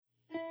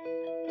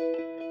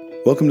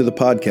Welcome to the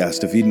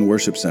podcast of Eden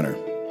Worship Center.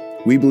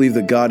 We believe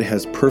that God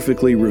has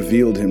perfectly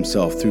revealed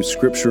himself through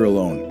Scripture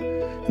alone,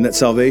 and that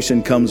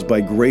salvation comes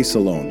by grace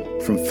alone,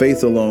 from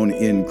faith alone,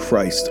 in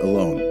Christ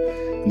alone,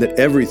 and that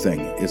everything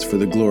is for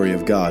the glory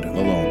of God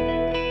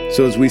alone.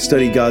 So as we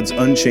study God's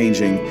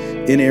unchanging,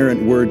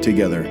 inerrant word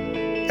together,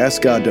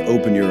 ask God to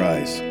open your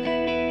eyes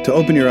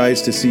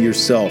to see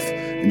yourself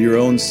and your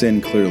own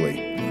sin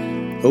clearly.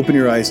 Open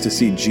your eyes to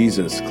see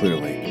Jesus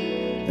clearly,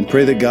 and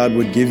pray that God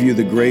would give you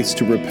the grace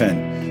to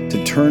repent,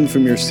 to turn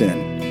from your sin,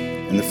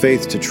 and the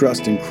faith to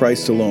trust in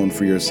Christ alone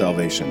for your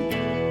salvation.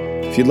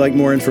 If you'd like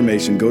more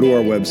information, go to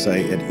our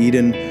website at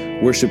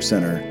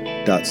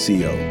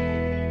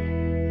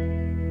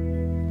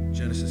edenworshipcenter.co.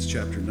 Genesis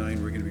chapter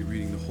 9, we're going to be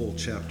reading the whole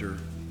chapter.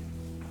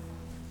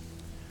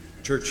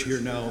 Church,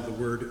 hear now the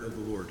word of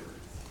the Lord.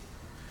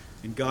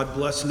 And God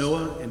blessed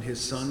Noah and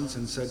his sons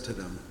and said to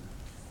them,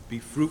 "Be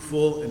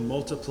fruitful and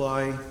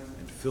multiply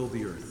and fill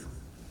the earth.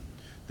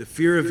 The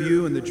fear of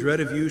you and the dread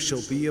of you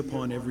shall be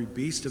upon every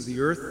beast of the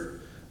earth,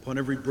 upon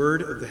every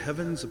bird of the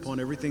heavens, upon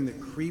everything that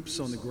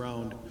creeps on the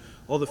ground,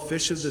 all the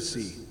fish of the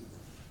sea.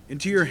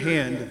 Into your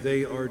hand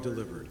they are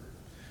delivered.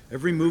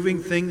 Every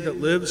moving thing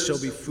that lives shall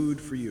be food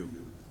for you.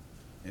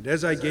 And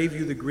as I gave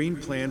you the green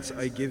plants,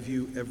 I give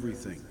you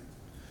everything.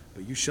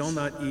 But you shall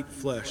not eat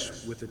flesh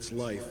with its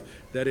life,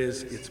 that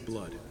is, its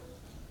blood.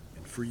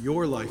 And for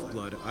your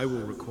lifeblood I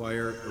will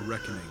require a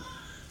reckoning.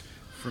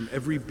 From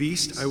every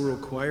beast I will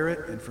require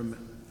it, and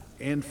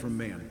from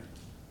man.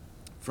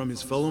 From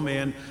his fellow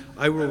man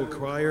I will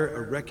require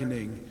a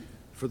reckoning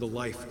for the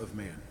life of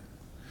man.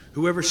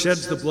 Whoever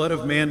sheds the blood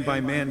of man, by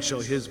man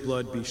shall his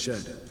blood be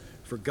shed.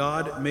 For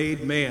God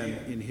made man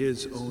in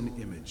his own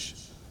image.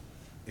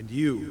 And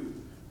you,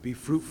 be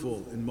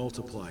fruitful and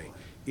multiply.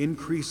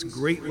 Increase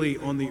greatly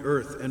on the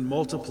earth and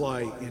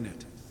multiply in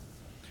it."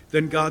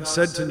 Then God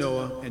said to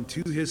Noah and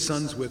to his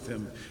sons with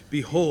him,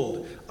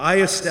 "Behold,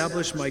 I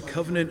establish my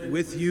covenant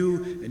with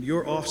you and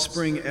your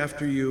offspring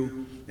after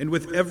you, and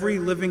with every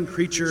living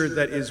creature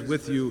that is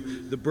with you,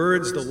 the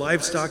birds, the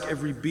livestock,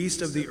 every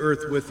beast of the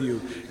earth with you,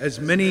 as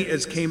many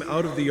as came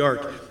out of the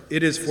ark.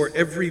 It is for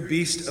every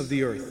beast of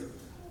the earth.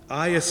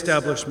 I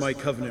establish my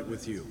covenant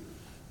with you,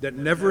 that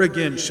never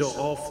again shall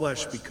all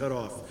flesh be cut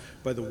off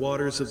by the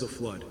waters of the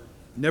flood.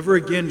 Never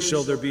again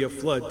shall there be a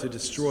flood to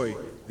destroy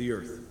the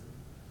earth."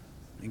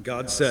 And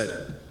God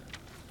said,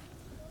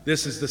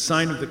 "This is the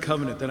sign of the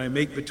covenant that I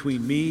make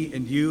between me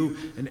and you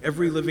and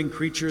every living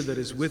creature that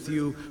is with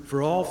you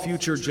for all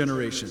future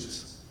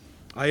generations.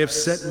 I have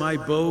set my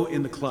bow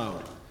in the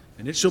cloud,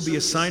 and it shall be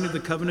a sign of the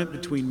covenant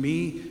between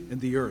me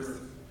and the earth.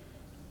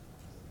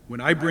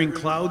 When I bring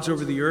clouds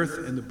over the earth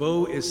and the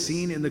bow is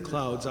seen in the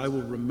clouds, I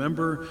will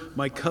remember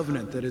my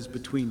covenant that is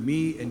between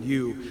me and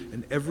you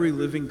and every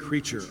living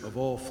creature of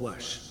all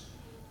flesh.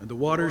 And the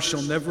waters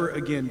shall never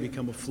again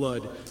become a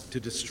flood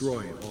to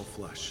destroy all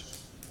flesh.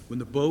 When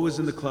the bow is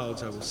in the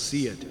clouds, I will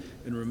see it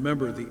and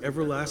remember the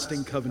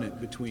everlasting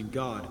covenant between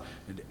God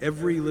and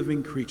every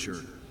living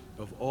creature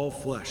of all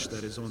flesh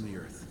that is on the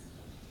earth."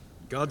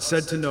 God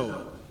said to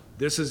Noah,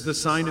 "This is the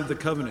sign of the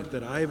covenant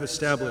that I have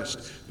established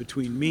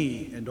between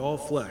me and all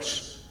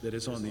flesh that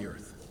is on the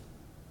earth."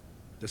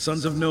 The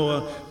sons of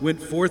Noah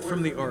went forth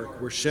from the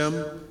ark were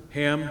Shem,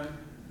 Ham,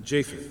 and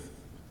Japheth.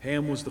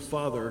 Ham was the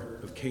father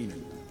of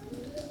Canaan.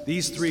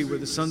 These three were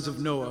the sons of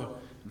Noah,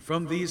 and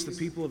from these the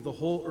people of the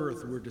whole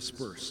earth were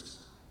dispersed.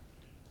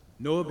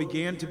 Noah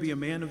began to be a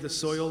man of the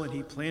soil, and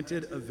he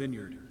planted a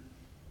vineyard.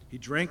 He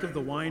drank of the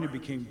wine and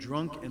became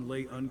drunk and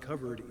lay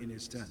uncovered in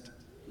his tent.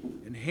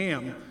 And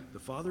Ham,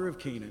 the father of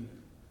Canaan,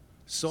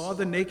 saw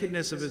the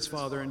nakedness of his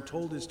father and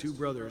told his two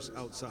brothers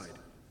outside.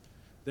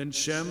 Then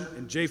Shem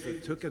and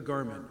Japheth took a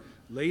garment,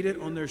 laid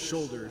it on their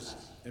shoulders,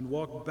 and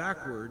walked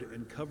backward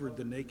and covered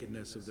the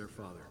nakedness of their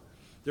father.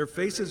 Their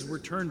faces were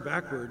turned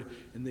backward,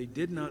 and they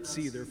did not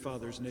see their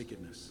father's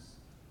nakedness.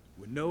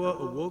 When Noah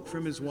awoke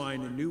from his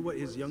wine and knew what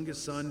his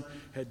youngest son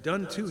had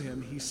done to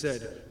him, he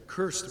said,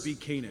 "Cursed be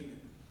Canaan.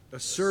 A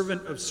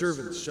servant of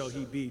servants shall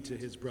he be to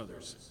his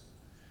brothers."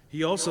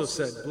 He also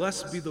said,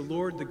 "Blessed be the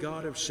Lord, the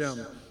God of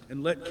Shem,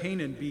 and let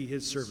Canaan be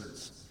his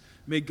servants.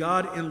 May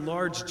God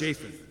enlarge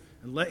Japheth,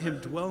 and let him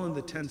dwell in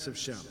the tents of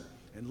Shem,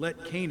 and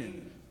let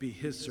Canaan be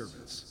his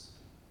servants."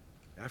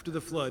 After the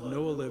flood,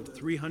 Noah lived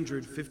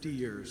 350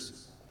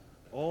 years.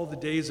 All the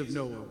days of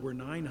Noah were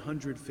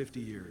 950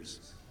 years,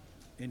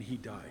 and he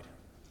died.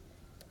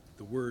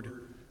 The word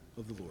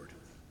of the Lord.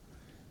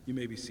 You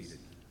may be seated.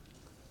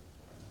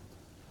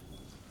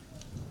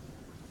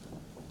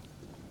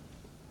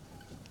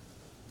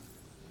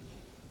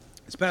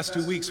 This past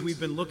 2 weeks, we've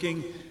been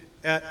looking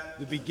at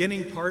the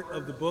beginning part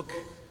of the book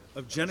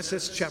of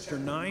Genesis, chapter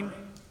 9.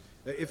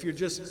 If you're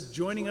just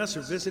joining us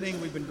or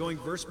visiting, we've been going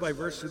verse by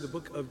verse through the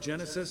book of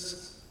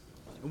Genesis.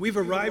 And we've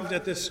arrived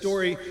at this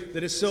story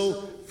that is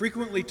so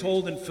frequently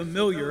told and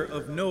familiar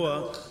of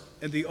Noah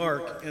and the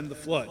ark and the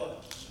flood.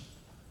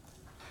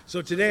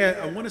 So today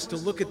I want us to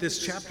look at this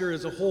chapter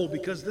as a whole,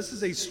 because this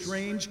is a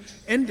strange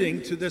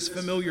ending to this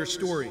familiar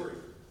story.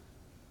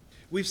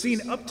 We've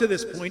seen up to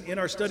this point in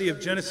our study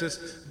of Genesis,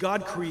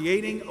 God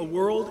creating a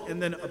world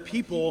and then a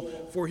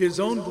people for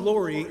his own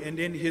glory and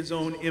in his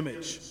own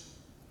image.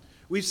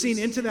 We've seen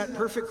into that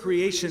perfect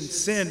creation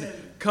sin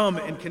come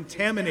and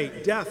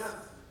contaminate,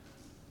 death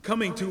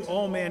coming to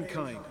all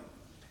mankind.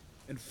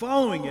 And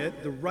following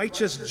it, the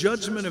righteous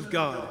judgment of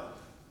God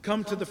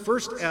come to the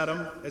first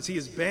Adam as he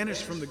is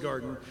banished from the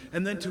garden,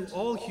 and then to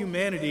all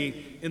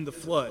humanity in the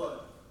flood.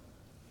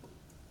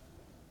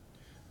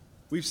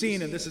 We've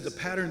seen, and this is a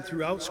pattern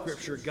throughout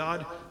Scripture,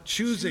 God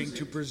choosing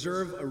to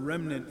preserve a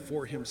remnant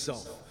for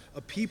himself,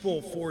 a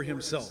people for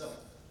himself.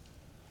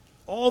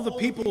 All the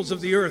peoples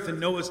of the earth in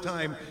Noah's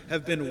time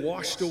have been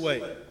washed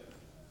away.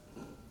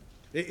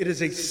 It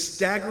is a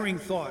staggering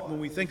thought when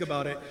we think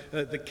about it,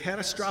 the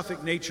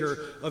catastrophic nature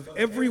of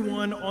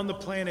everyone on the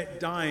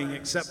planet dying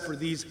except for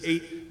these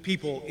 8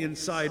 people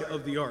inside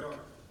of the ark.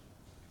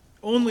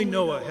 Only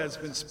Noah has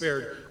been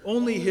spared.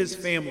 Only his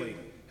family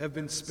have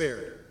been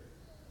spared.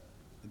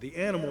 The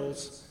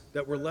animals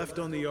that were left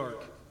on the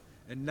ark,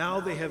 and now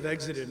they have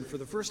exited, and for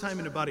the first time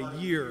in about a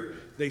year,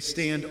 they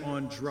stand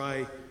on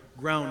dry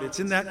ground. It's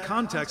in that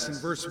context in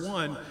verse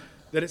 1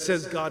 that it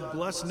says, God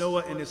blessed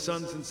Noah and his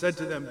sons and said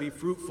to them, be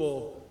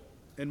fruitful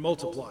and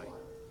multiply.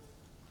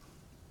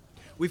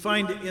 We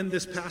find in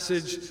this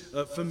passage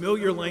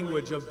familiar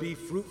language of be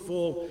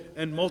fruitful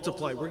and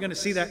multiply. We're going to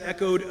see that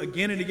echoed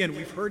again and again.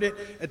 We've heard it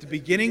at the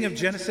beginning of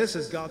Genesis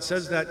as God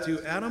says that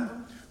to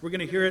Adam. We're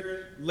going to hear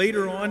it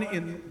later on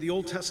in the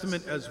Old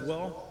Testament as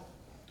well.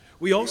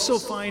 We also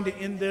find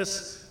in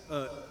this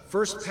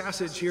first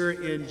passage here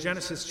in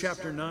Genesis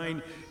chapter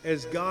 9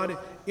 as God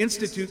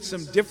institutes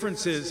some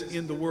differences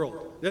in the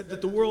world.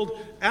 That the world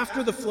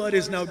after the flood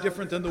is now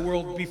different than the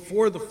world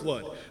before the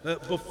flood.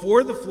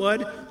 Before the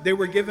flood, they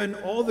were given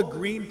all the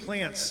green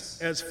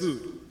plants as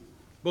food.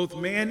 Both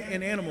man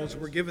and animals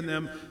were given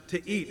them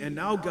to eat. And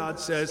now God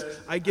says,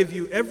 I give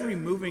you every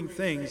moving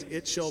thing,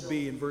 it shall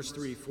be, in verse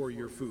 3, for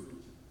your food.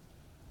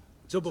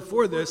 So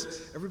before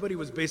this, everybody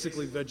was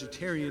basically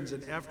vegetarians,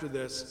 and after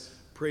this,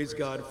 praise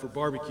God for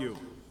barbecue.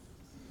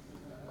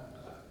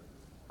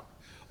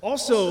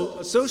 Also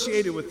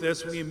associated with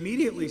this, we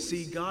immediately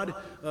see God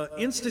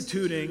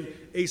instituting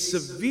a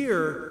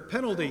severe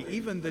penalty,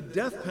 even the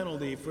death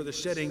penalty for the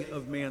shedding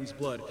of man's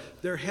blood.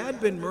 There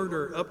had been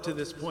murder up to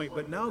this point,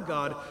 but now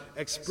God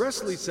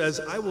expressly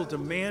says, I will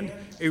demand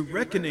a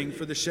reckoning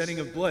for the shedding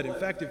of blood. In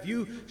fact, if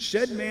you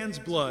shed man's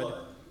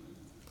blood,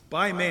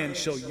 by man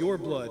shall your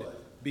blood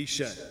be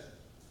shed.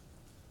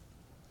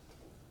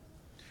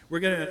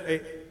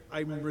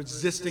 I'm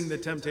resisting the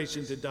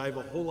temptation to dive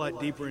a whole lot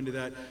deeper into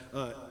that.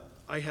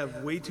 I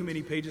have way too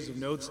many pages of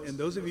notes, and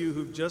those of you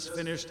who've just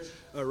finished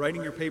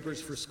writing your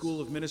papers for School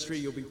of Ministry,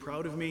 you'll be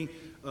proud of me.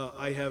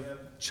 I have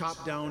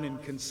chopped down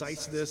and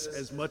concise this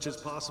as much as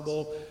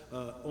possible.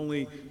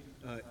 They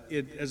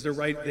had to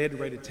write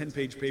a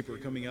 10-page paper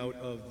coming out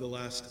of the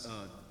last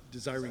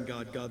Desiring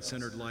God,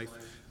 God-Centered Life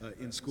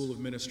in School of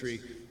Ministry.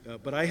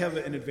 But I have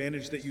an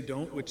advantage that you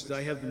don't, which is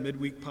I have the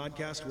midweek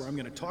podcast where I'm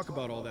going to talk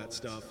about all that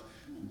stuff.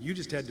 You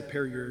just had to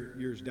pare your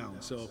ears down.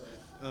 So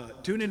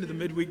tune into the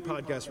midweek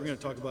podcast. We're going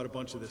to talk about a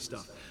bunch of this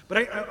stuff.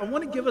 But I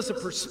want to give us a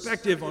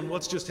perspective on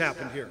what's just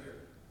happened here.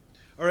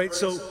 All right,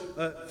 so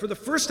for the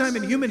first time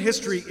in human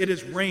history, it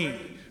has rained.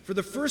 For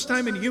the first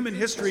time in human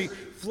history,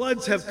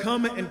 floods have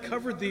come and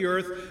covered the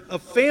earth. A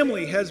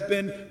family has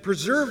been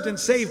preserved and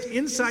saved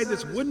inside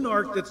this wooden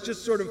ark that's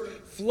just sort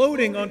of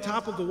floating on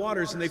top of the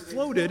waters. And they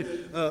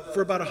floated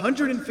for about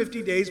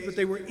 150 days, but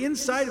they were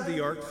inside of the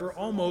ark for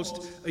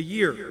almost a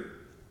year.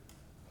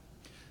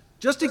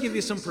 Just to give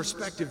you some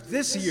perspective,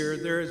 this year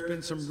there has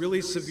been some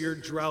really severe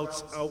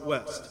droughts out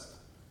west.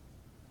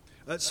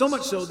 So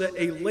much so that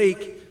a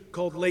lake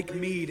called Lake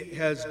Mead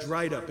has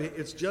dried up.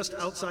 It's just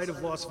outside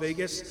of Las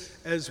Vegas.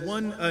 As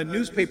one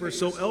newspaper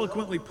so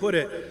eloquently put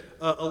it,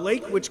 a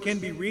lake which can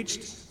be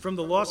reached from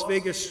the Las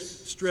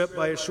Vegas Strip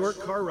by a short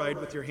car ride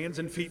with your hands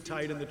and feet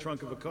tied in the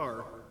trunk of a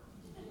car,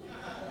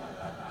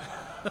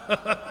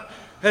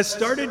 has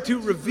started to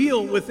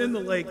reveal within the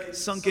lake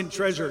sunken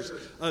treasures.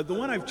 The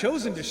one I've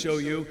chosen to show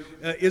you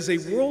is a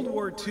World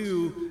War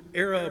II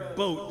era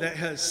boat that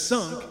has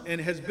sunk and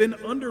has been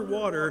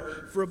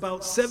underwater for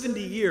about 70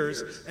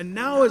 years. And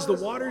now as the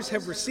waters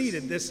have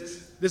receded,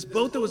 this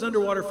boat that was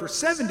underwater for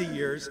 70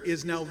 years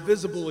is now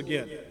visible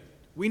again.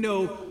 We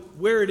know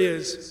where it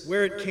is,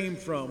 where it came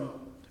from.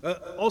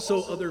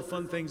 Also other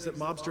fun things that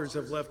mobsters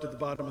have left at the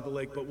bottom of the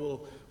lake, but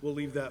we'll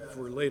leave that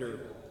for later.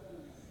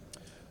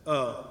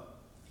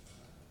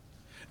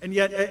 And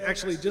yet,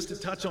 actually, just to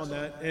touch on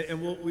that, and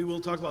we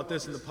will talk about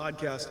this in the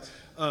podcast,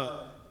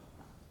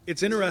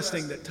 it's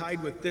interesting that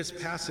tied with this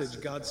passage,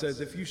 God says,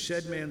 if you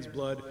shed man's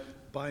blood,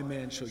 by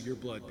man shall your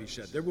blood be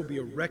shed. There will be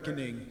a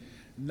reckoning,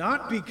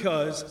 not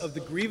because of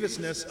the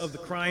grievousness of the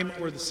crime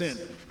or the sin.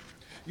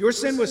 Your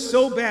sin was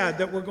so bad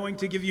that we're going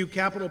to give you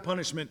capital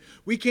punishment.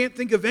 We can't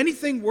think of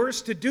anything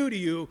worse to do to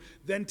you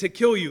than to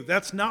kill you.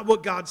 That's not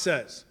what God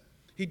says.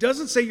 He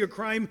doesn't say your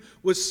crime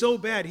was so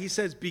bad. He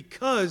says,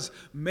 because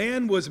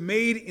man was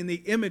made in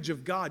the image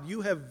of God,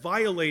 you have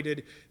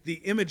violated the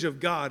image of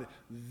God.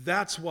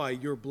 That's why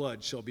your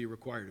blood shall be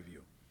required of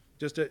you.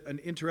 Just an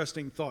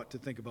interesting thought to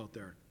think about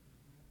there.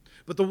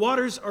 But the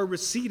waters are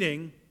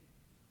receding,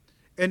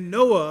 and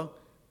Noah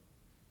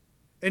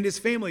and his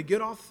family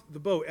get off the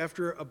boat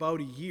after about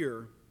a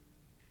year.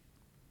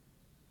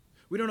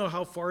 We don't know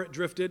how far it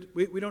drifted.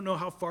 We don't know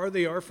how far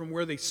they are from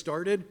where they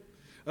started.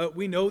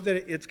 We know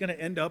that it's going to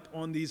end up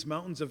on these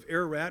mountains of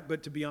Ararat,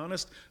 but to be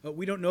honest,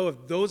 we don't know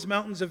if those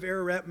mountains of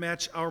Ararat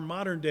match our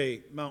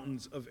modern-day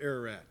mountains of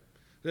Ararat.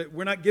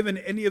 We're not given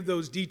any of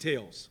those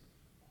details.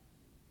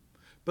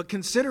 But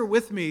consider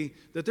with me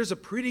that there's a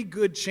pretty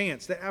good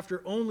chance that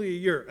after only a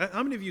year,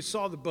 how many of you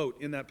saw the boat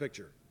in that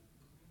picture?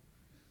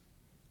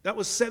 That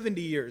was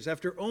 70 years.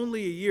 After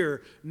only a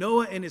year,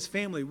 Noah and his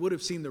family would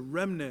have seen the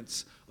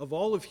remnants of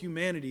all of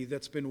humanity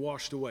that's been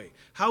washed away.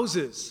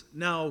 Houses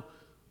now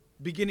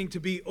beginning to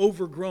be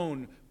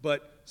overgrown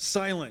but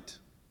silent,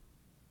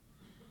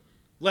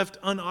 left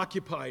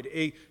unoccupied,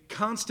 a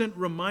constant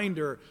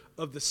reminder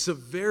of the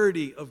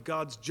severity of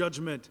God's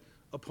judgment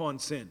upon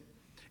sin.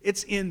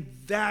 It's in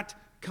that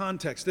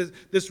context,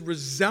 this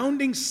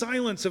resounding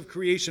silence of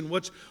creation,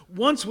 which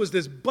once was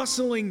this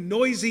bustling,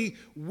 noisy,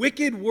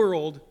 wicked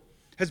world,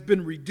 has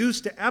been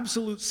reduced to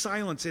absolute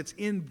silence. It's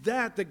in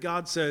that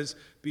God says,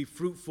 be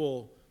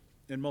fruitful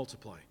and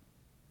multiply.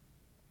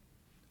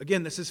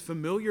 Again, this is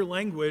familiar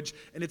language,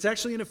 and it's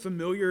actually in a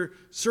familiar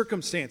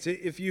circumstance.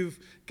 If you've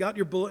got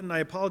your bulletin, I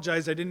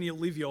apologize, I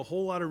didn't leave you a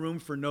whole lot of room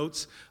for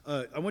notes.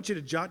 I want you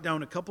to jot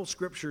down a couple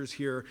scriptures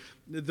here.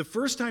 The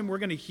first time we're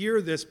going to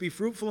hear this, be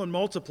fruitful and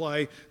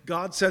multiply,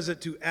 God says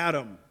it to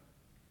Adam.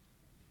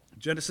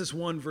 Genesis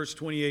 1, verse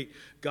 28,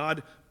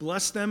 God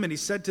blessed them, and he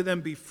said to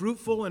them, be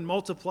fruitful and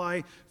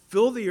multiply,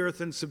 fill the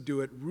earth and subdue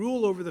it,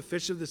 rule over the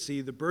fish of the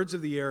sea, the birds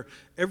of the air,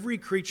 every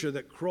creature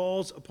that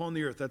crawls upon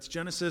the earth. That's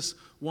Genesis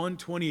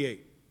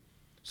 1:28.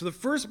 So the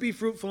first be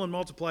fruitful and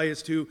multiply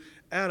is to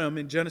Adam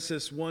in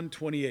Genesis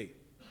 1:28.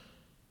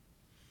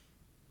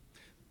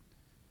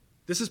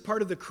 This is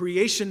part of the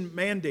creation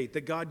mandate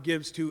that God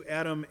gives to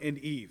Adam and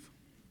Eve.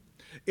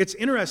 It's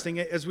interesting,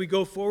 as we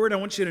go forward, I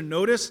want you to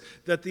notice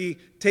that the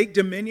take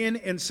dominion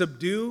and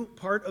subdue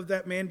part of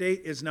that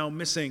mandate is now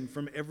missing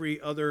from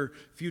every other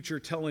future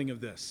telling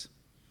of this.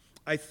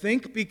 I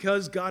think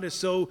because God has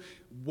so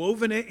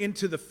woven it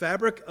into the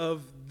fabric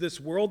of this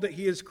world that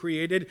he has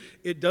created,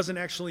 it doesn't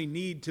actually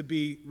need to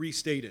be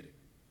restated.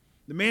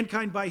 The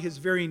mankind, by his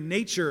very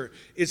nature,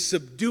 is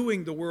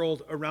subduing the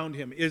world around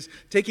him, is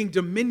taking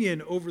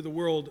dominion over the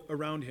world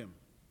around him.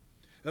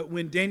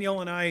 When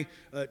Danielle and I,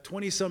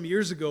 20-some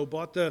years ago,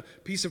 bought the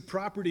piece of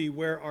property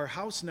where our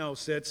house now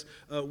sits,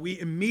 we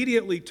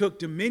immediately took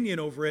dominion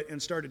over it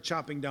and started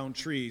chopping down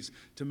trees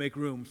to make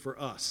room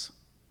for us.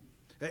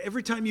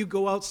 Every time you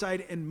go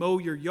outside and mow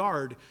your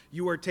yard,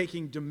 you are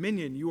taking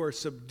dominion, you are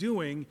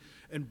subduing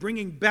and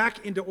bringing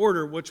back into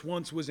order which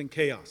once was in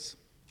chaos.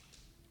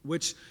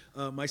 Which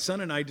my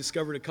son and I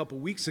discovered a couple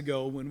weeks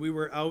ago when we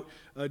were out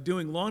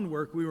doing lawn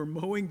work. We were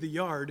mowing the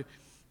yard,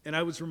 and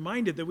I was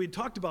reminded that we had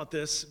talked about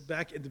this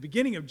back at the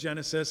beginning of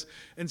Genesis.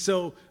 And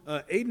so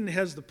Aiden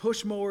has the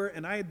push mower,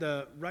 and I had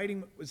the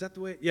riding. Was that the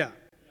way? Yeah,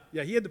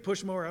 he had the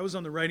push mower. I was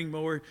on the riding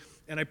mower,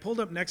 and I pulled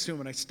up next to him,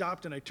 and I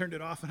stopped, and I turned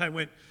it off, and I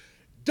went,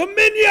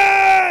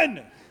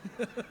 Dominion!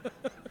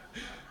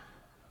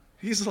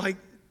 He's like,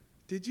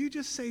 did you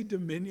just say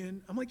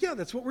dominion? I'm like, yeah,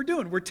 that's what we're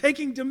doing. We're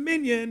taking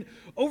dominion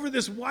over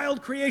this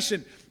wild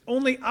creation.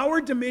 Only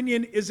our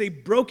dominion is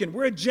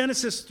we're a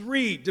Genesis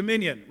 3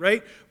 dominion,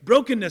 right?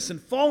 Brokenness and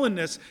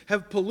fallenness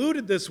have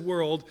polluted this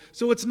world.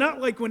 So it's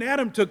not like when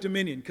Adam took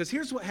dominion. Because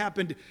here's what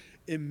happened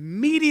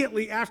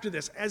immediately after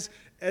this.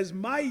 As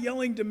my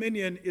yelling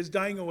dominion is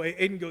dying away,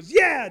 Aiden goes,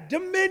 yeah,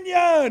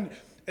 dominion!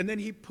 And then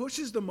he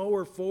pushes the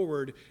mower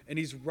forward, and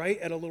he's right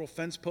at a little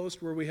fence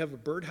post where we have a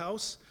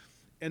birdhouse.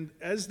 And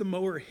as the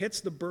mower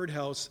hits the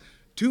birdhouse,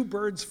 2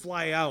 birds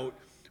fly out.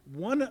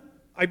 One,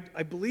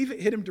 I believe it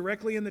hit him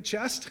directly in the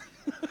chest.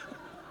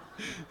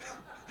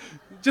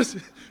 Just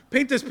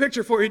paint this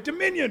picture for you.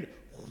 Dominion!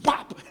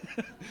 Whop!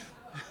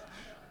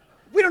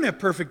 We don't have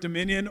perfect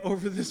dominion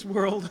over this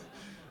world.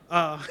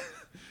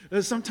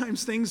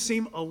 Sometimes things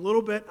seem a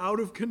little bit out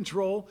of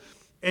control,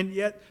 and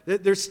yet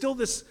there's still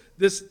this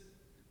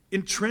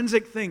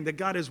intrinsic thing that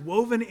God has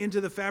woven into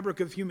the fabric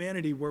of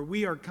humanity where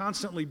we are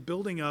constantly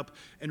building up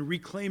and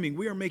reclaiming.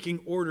 We are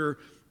making order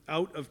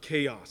out of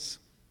chaos.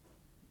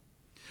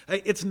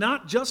 It's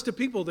not just to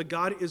people that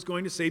God is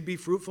going to say, be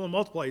fruitful and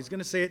multiply. He's going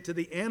to say it to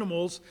the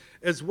animals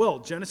as well.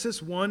 Genesis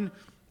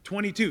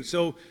 1:22.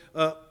 So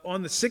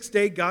on the 6th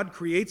day, God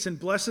creates and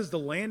blesses the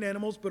land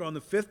animals, but on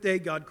the 5th day,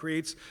 God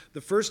creates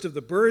the first of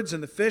the birds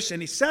and the fish,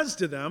 and he says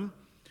to them,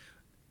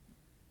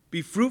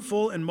 be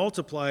fruitful and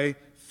multiply,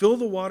 fill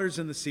the waters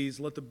and the seas,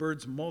 let the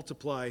birds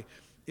multiply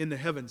in the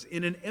heavens.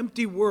 In an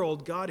empty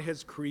world, God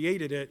has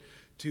created it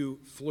to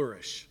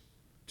flourish,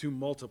 to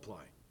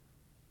multiply.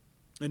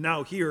 And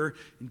now here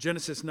in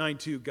Genesis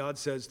 9:2, God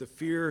says, the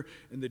fear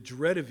and the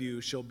dread of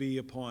you shall be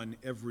upon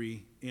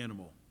every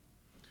animal.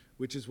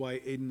 Which is why,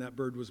 Aiden, that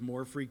bird was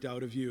more freaked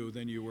out of you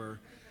than you were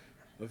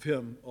of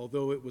him,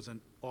 although it was an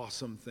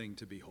awesome thing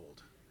to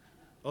behold.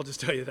 I'll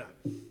just tell you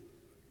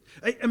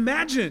that.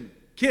 Imagine,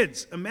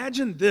 kids,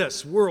 imagine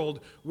this world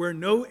where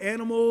no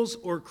animals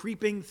or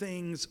creeping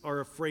things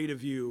are afraid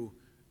of you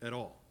at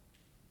all.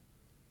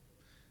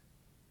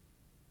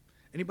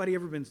 Anybody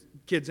ever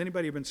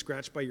been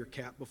scratched by your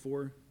cat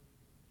before?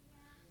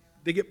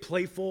 They get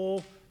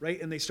playful,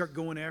 right? And they start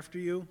going after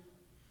you?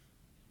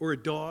 Or a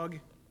dog?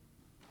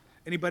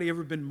 Anybody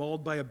ever been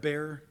mauled by a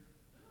bear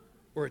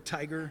or a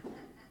tiger?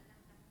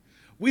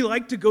 We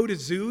like to go to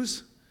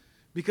zoos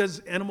because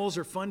animals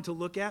are fun to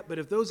look at, but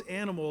if those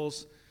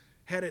animals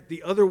had it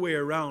the other way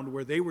around,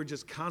 where they were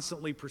just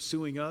constantly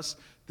pursuing us,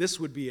 this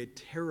would be a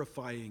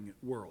terrifying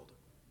world.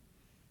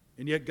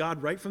 And yet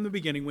God, right from the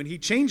beginning, when he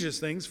changes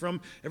things from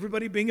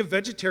everybody being a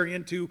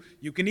vegetarian to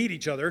you can eat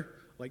each other,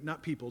 like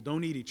not people,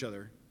 don't eat each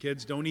other.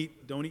 Kids, don't eat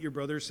your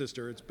brother or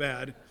sister, it's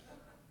bad.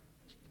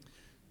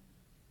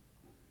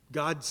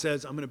 God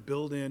says, I'm going to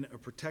build in a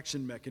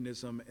protection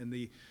mechanism, and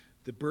the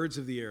birds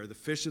of the air, the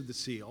fish of the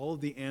sea, all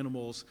of the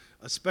animals,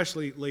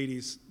 especially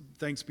ladies,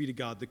 thanks be to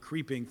God, the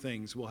creeping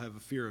things will have a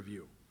fear of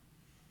you.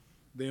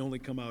 They only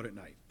come out at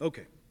night.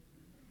 Okay.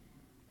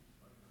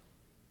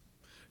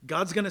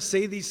 God's going to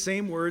say these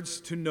same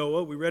words to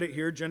Noah. We read it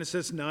here,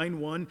 Genesis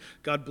 9:1.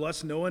 God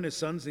blessed Noah and his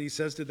sons, and he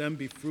says to them,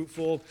 be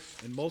fruitful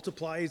and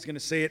multiply. He's going to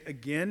say it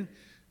again,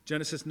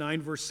 Genesis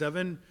 9, verse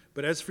 7.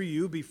 But as for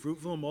you, be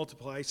fruitful and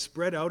multiply,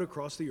 spread out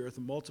across the earth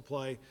and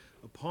multiply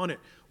upon it.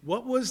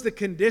 What was the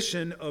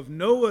condition of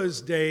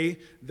Noah's day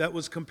that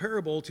was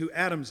comparable to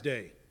Adam's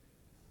day?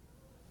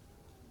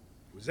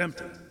 It was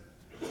empty.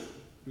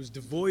 It was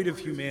devoid of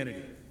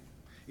humanity.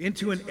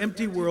 Into an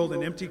empty world,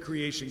 an empty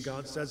creation,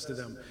 God says to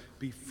them,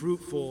 be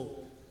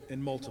fruitful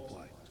and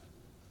multiply.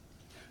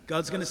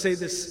 God's going to say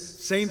this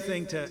same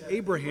thing to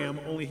Abraham,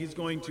 only he's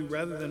going to,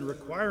 rather than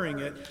requiring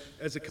it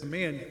as a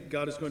command,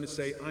 God is going to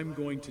say, I'm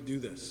going to do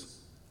this.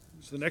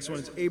 So the next one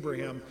is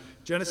Abraham.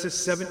 Genesis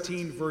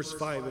 17, verse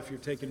 5, if you're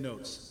taking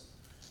notes.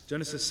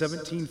 Genesis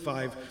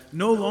 17:5.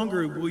 No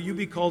longer will you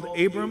be called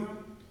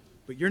Abram,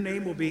 but your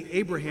name will be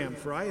Abraham,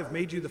 for I have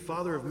made you the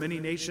father of many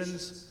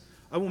nations.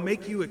 I will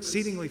make you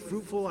exceedingly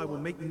fruitful. I will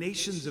make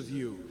nations of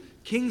you.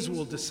 Kings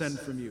will descend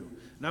from you.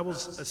 And I will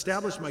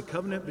establish my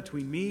covenant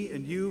between me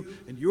and you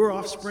and your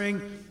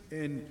offspring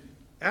and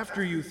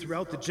after you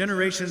throughout the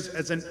generations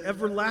as an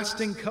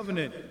everlasting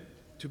covenant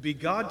to be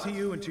God to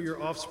you and to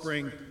your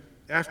offspring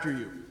after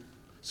you.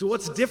 So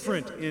what's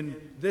different in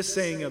this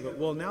saying of it?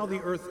 Well, now the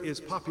earth is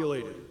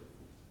populated.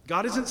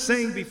 God isn't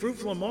saying be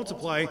fruitful and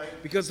multiply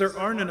because there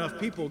aren't enough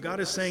people. God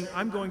is saying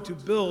I'm going to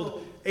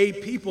build a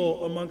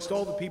people amongst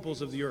all the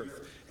peoples of the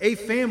earth. A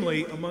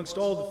family amongst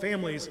all the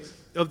families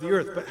of the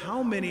earth. But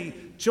how many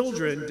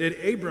children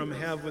did Abram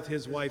have with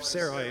his wife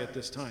Sarai at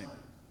this time?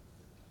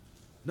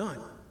 None.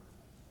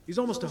 He's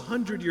almost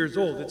 100 years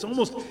old. It's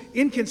almost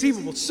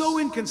inconceivable. So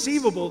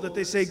inconceivable that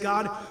they say,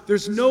 God,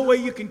 there's no way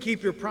you can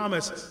keep your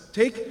promise.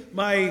 Take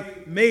my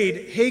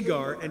maid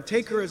Hagar and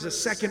take her as a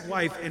second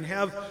wife and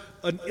have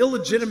an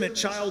illegitimate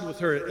child with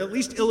her, at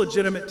least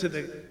illegitimate to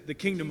the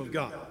kingdom of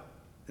God.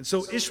 And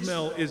so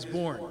Ishmael is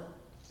born.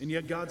 And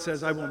yet God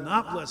says, I will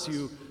not bless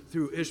you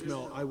through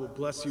Ishmael. I will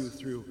bless you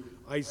through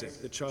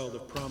Isaac, the child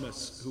of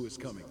promise who is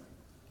coming.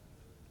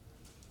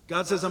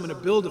 God says, I'm going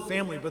to build a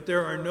family, but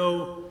there are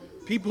no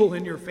people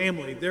in your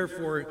family.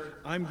 Therefore,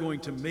 I'm going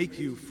to make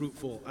you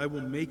fruitful. I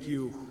will make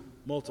you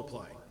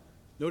multiply.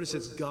 Notice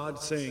it's God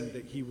saying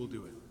that he will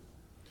do it.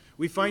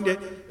 We find it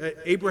at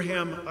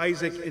Abraham,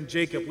 Isaac, and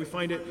Jacob. We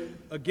find it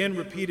again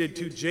repeated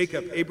to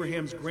Jacob,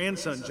 Abraham's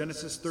grandson,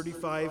 Genesis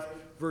 35,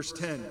 verse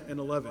 10 and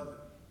 11.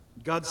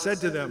 God said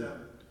to them,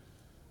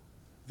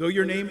 though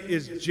your name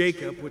is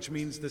Jacob, which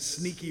means the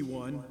sneaky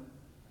one,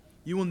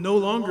 you will no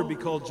longer be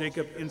called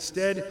Jacob.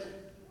 Instead,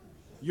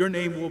 your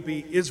name will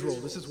be Israel.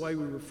 This is why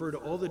we refer to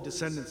all the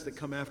descendants that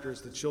come after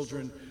as the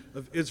children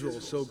of Israel.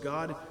 So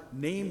God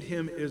named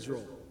him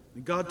Israel.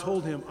 And God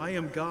told him, I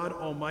am God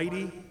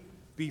Almighty.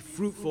 Be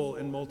fruitful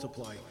and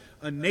multiply.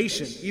 A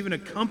nation, even a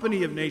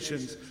company of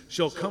nations,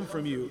 shall come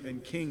from you,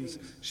 and kings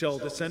shall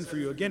descend for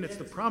you. Again, it's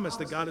the promise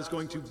that God is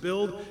going to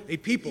build a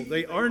people.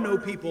 They are no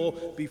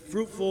people. Be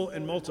fruitful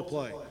and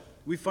multiply.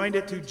 We find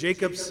it to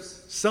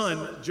Jacob's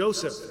son,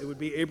 Joseph. It would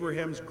be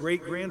Abraham's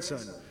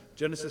great-grandson.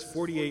 Genesis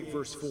 48,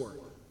 verse 4.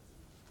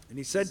 And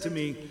he said to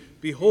me,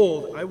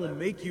 behold, I will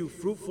make you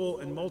fruitful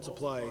and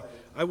multiply.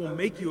 I will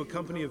make you a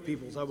company of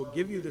peoples. I will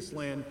give you this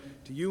land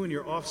to you and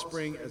your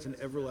offspring as an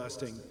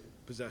everlasting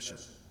possession.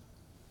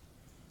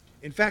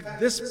 In fact,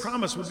 this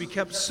promise would be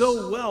kept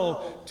so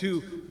well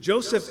to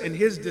Joseph and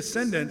his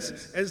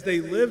descendants as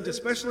they lived,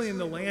 especially in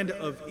the land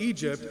of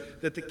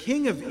Egypt, that the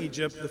king of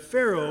Egypt, the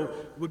Pharaoh,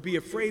 would be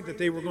afraid that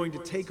they were going to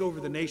take over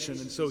the nation.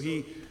 And so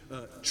he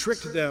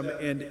tricked them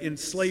and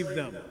enslaved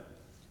them.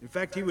 In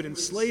fact, he would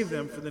enslave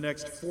them for the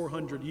next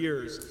 400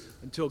 years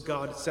until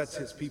God sets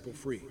his people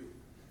free.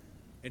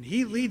 And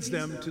he leads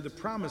them to the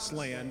promised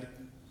land,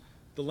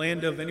 the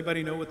land of,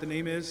 anybody know what the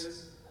name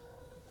is?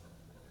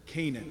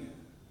 Canaan.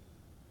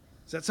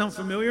 Does that sound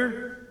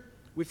familiar?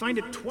 We find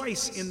it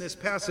twice in this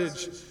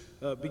passage,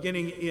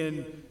 beginning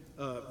in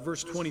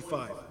verse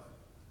 25.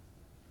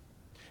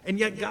 And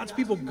yet God's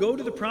people go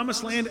to the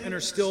promised land and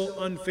are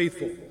still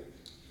unfaithful.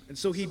 And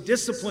so he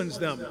disciplines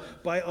them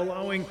by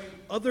allowing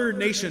other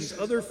nations,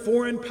 other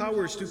foreign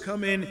powers to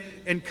come in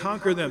and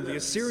conquer them, the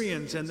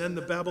Assyrians and then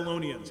the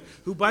Babylonians,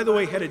 who, by the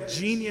way, had a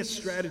genius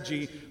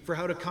strategy for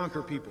how to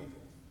conquer people.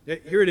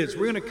 Here it is.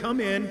 We're going to come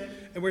in,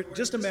 and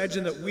just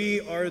imagine that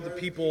we are the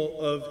people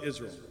of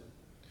Israel.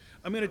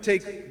 I'm going to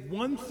take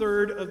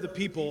 1/3 of the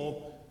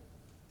people,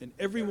 and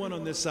everyone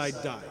on this side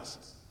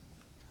dies.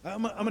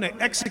 I'm going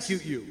to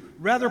execute you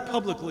rather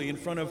publicly in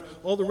front of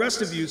all the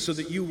rest of you so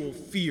that you will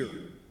fear.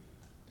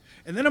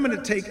 And then I'm going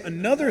to take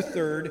another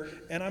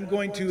third, and I'm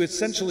going to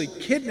essentially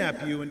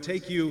kidnap you and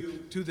take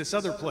you to this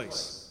other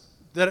place,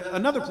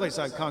 another place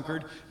I've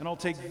conquered, and I'll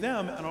take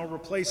them and I'll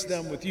replace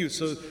them with you.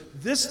 So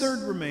this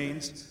third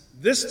remains,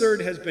 this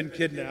third has been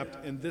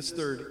kidnapped, and this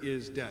third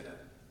is dead.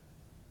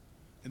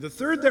 And the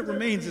third that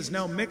remains is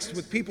now mixed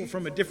with people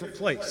from a different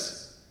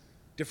place,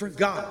 different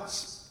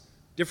gods,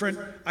 different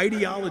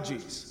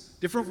ideologies,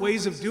 different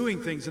ways of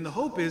doing things. And the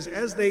hope is,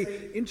 as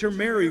they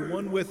intermarry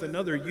one with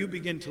another, you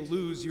begin to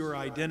lose your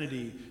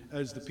identity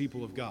as the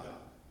people of God.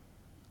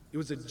 It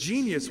was a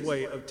genius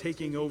way of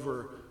taking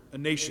over a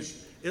nation.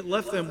 It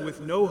left them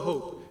with no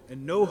hope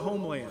and no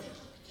homeland,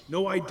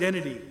 no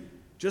identity,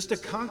 just a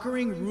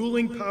conquering,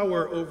 ruling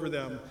power over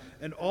them,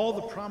 and all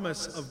the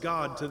promise of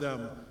God to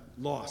them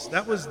lost.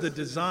 That was the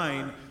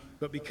design,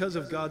 but because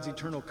of God's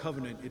eternal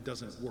covenant, it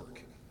doesn't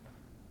work.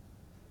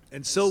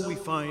 And so we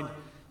find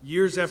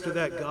years after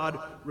that, God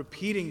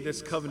repeating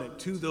this covenant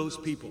to those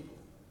people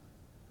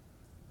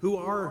who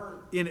are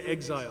in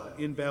exile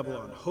in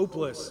Babylon,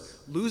 hopeless,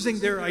 losing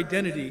their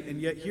identity,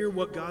 and yet hear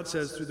what God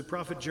says through the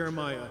prophet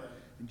Jeremiah.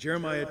 In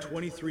Jeremiah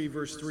 23,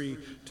 verse 3,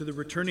 to the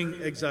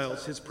returning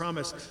exiles, his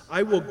promise,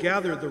 I will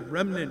gather the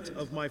remnant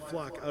of my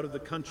flock out of the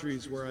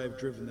countries where I have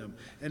driven them,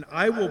 and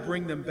I will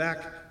bring them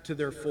back to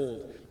their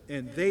fold,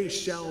 and they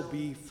shall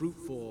be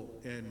fruitful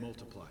and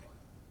multiply.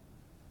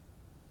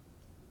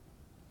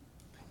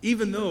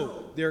 Even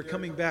though they're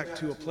coming back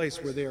to a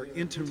place where they are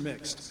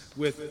intermixed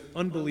with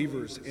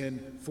unbelievers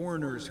and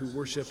foreigners who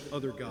worship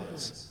other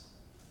gods.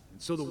 And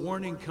so the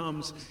warning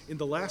comes in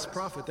the last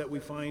prophet that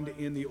we find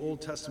in the Old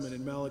Testament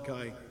in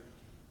Malachi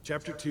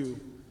chapter 2,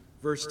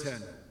 verse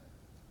 10.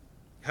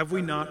 Have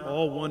we not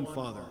all one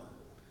Father?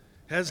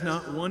 Has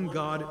not one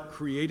God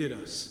created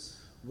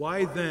us?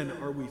 Why then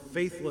are we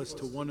faithless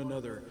to one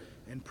another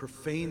and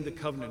profane the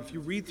covenant? If you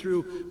read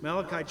through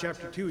Malachi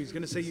chapter 2, he's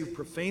going to say you've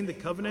profaned the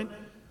covenant.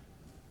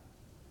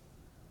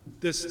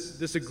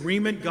 This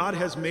agreement God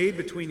has made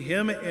between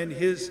him and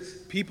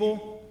his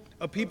people,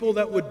 a people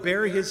that would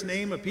bear his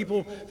name, a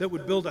people that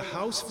would build a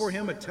house for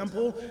him, a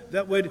temple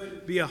that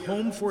would be a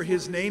home for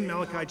his name.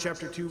 Malachi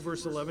chapter 2,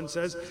 verse 11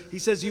 says, he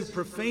says, you've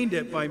profaned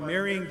it by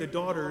marrying the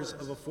daughters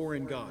of a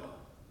foreign god.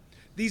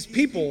 These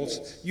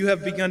peoples you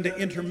have begun to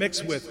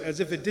intermix with as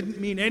if it didn't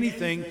mean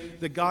anything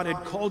that God had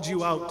called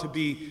you out to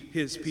be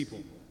his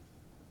people.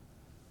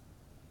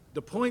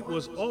 The point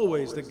was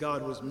always that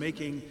God was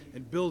making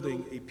and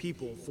building a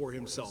people for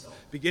himself.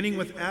 Beginning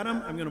with Adam,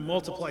 I'm going to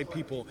multiply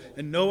people.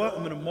 And Noah,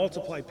 I'm going to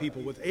multiply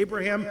people. With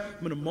Abraham, I'm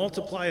going to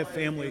multiply a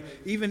family.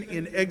 Even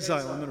in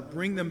exile, I'm going to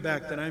bring them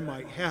back that I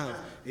might have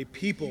a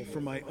people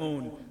for my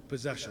own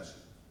possession.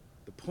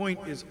 The point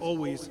is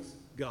always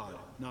God,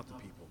 not the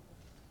people.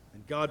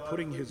 And God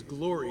putting his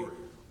glory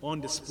on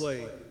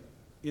display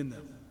in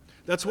them.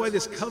 That's why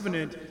this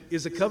covenant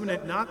is a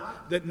covenant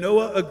not that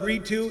Noah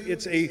agreed to,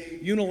 it's a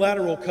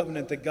unilateral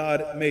covenant that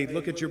God made.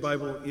 Look at your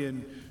Bible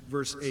in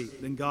verse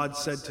 8. Then God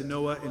said to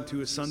Noah and to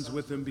his sons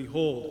with him,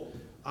 behold,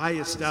 I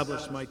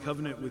established my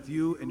covenant with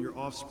you and your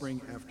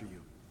offspring after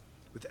you,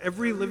 with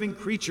every living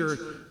creature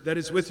that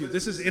is with you.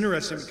 This is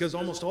interesting because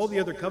almost all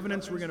the other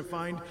covenants we're going to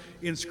find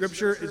in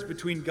Scripture is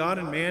between God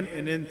and man,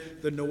 and in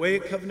the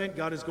Noahic covenant,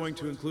 God is going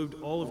to include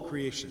all of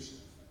creation.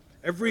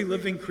 Every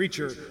living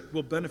creature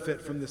will benefit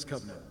from this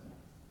covenant.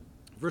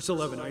 Verse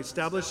 11, I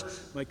establish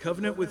my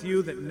covenant with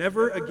you that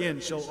never again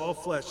shall all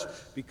flesh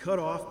be cut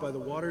off by the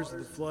waters of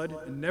the flood,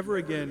 and never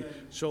again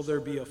shall there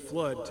be a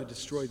flood to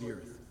destroy the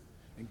earth.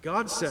 And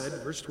God said,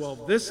 verse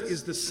 12, this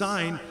is the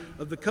sign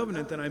of the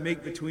covenant that I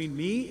make between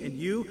me and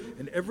you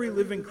and every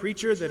living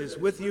creature that is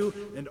with you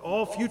and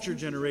all future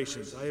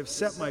generations. I have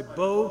set my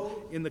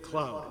bow in the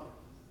cloud.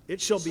 It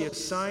shall be a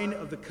sign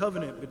of the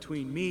covenant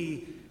between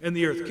me and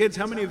the earth. Kids,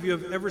 how many of you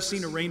have ever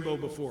seen a rainbow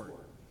before?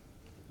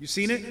 You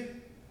seen it?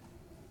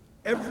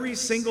 Every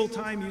single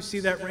time you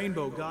see that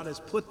rainbow, God has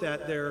put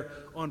that there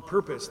on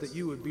purpose, that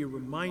you would be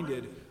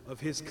reminded of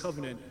his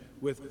covenant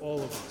with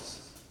all of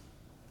us.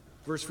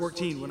 Verse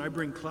 14, when I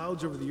bring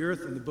clouds over the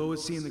earth and the bow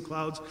is seen in the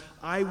clouds,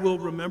 I will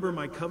remember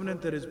my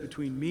covenant that is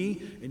between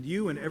me and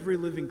you and every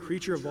living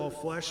creature of all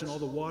flesh, and all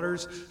the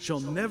waters shall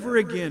never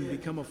again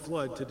become a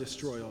flood to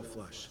destroy all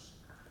flesh.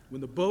 When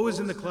the bow is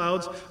in the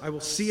clouds, I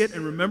will see it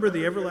and remember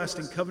the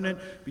everlasting covenant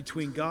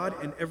between God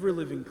and every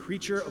living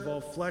creature of all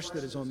flesh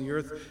that is on the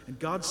earth. And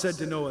God said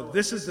to Noah,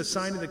 this is the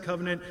sign of the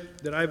covenant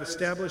that I have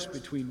established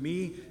between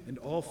me and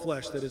all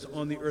flesh that is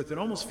on the earth. It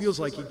almost feels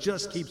like he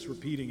just keeps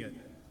repeating it.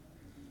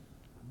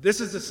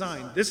 This is the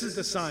sign, this is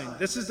the sign,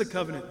 this is the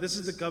covenant, this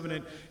is the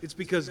covenant. It's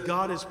because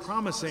God is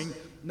promising,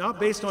 not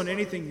based on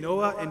anything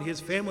Noah and his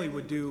family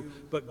would do,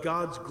 but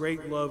God's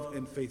great love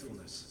and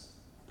faithfulness.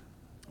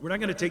 We're not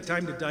going to take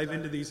time to dive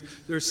into these.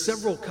 There are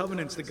several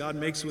covenants that God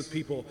makes with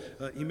people.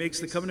 He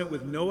makes the covenant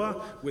with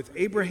Noah, with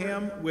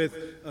Abraham, with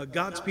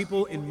God's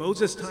people in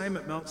Moses' time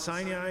at Mount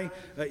Sinai.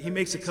 He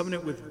makes a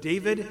covenant with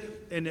David,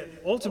 and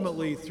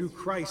ultimately through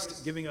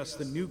Christ giving us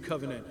the new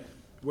covenant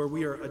where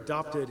we are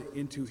adopted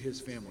into his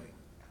family.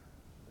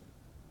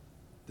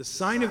 The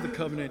sign of the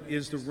covenant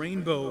is the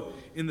rainbow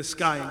in the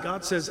sky, and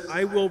God says,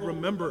 I will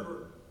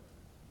remember.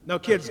 Now,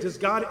 kids, does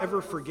God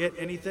ever forget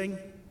anything?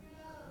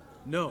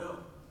 No.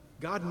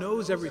 God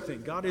knows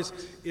everything. God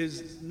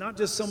is not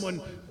just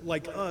someone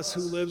like us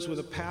who lives with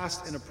a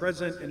past and a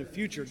present and a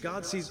future.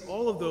 God sees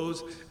all of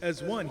those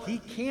as one. He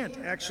can't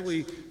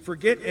actually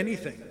forget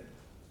anything.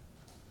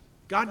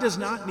 God does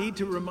not need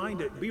to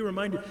be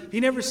reminded. He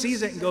never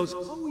sees it and goes,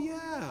 oh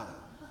yeah.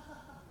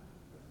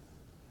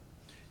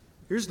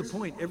 Here's the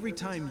point. Every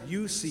time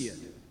you see it,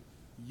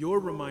 you're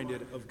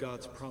reminded of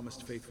God's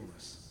promised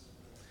faithfulness.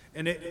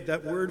 And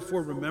that word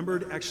for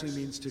remembered actually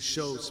means to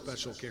show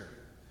special care.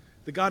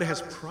 That God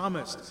has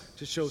promised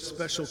to show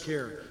special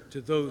care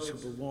to those who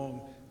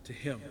belong to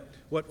him.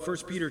 What 1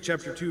 Peter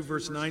chapter 2,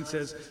 verse 9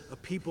 says, a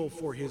people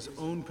for his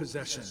own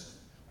possession,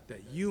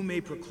 that you may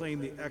proclaim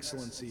the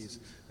excellencies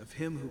of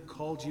him who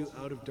called you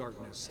out of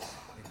darkness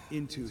and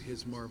into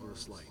his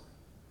marvelous light.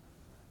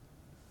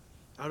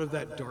 Out of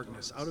that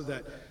darkness, out of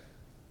that,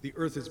 the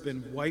earth has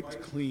been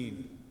wiped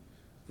clean.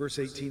 Verse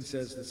 18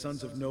 says, the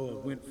sons of Noah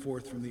went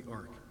forth from the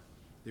ark.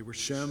 They were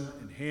Shem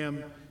and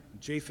Ham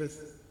and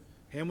Japheth.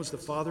 Ham was the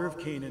father of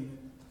Canaan.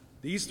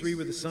 These three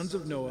were the sons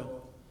of Noah.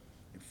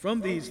 And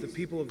from these, the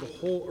people of the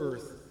whole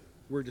earth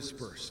were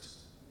dispersed.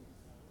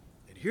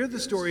 And here the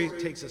story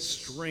takes a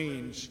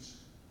strange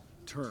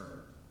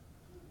turn.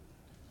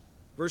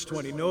 Verse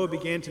 20, Noah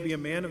began to be a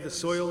man of the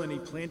soil, and he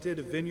planted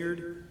a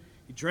vineyard.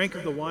 He drank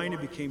of the wine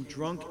and became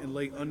drunk and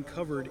lay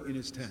uncovered in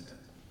his tent.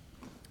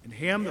 And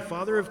Ham, the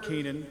father of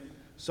Canaan,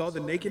 saw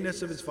the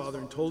nakedness of his father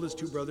and told his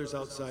two brothers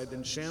outside.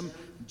 Then Shem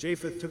and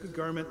Japheth took a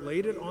garment,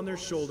 laid it on their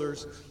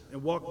shoulders,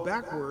 and walked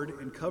backward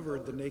and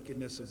covered the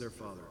nakedness of their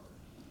father.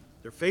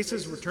 Their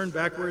faces were turned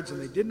backwards,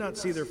 and they did not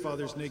see their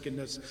father's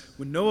nakedness.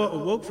 When Noah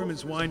awoke from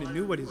his wine and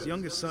knew what his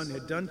youngest son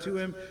had done to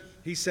him,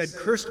 he said,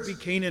 cursed be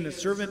Canaan, a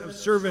servant of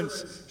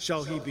servants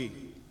shall he be.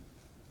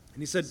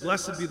 And he said,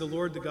 blessed be the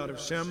Lord, the God of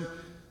Shem,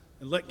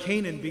 and let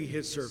Canaan be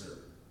his servant.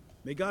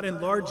 May God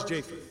enlarge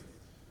Japheth.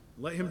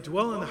 Let him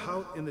dwell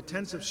in the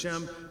tents of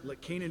Shem. Let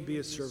Canaan be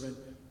his servant.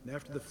 And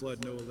after the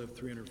flood, Noah lived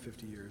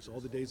 350 years. All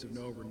the days of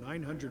Noah were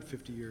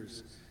 950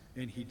 years,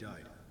 and he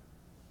died.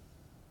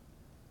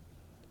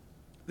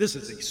 This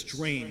is a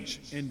strange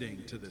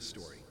ending to this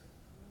story.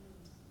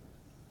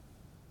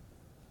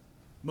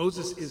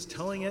 Moses is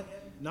telling it,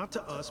 not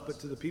to us,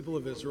 but to the people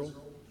of Israel.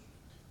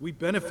 We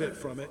benefit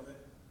from it.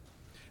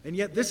 And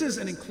yet this is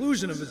an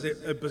inclusion of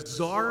a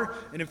bizarre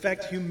and, in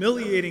fact,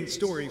 humiliating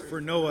story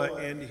for Noah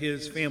and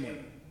his family.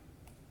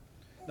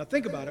 Now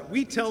think about it.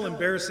 We tell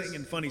embarrassing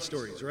and funny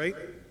stories, right?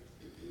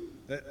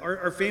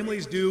 Our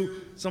families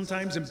do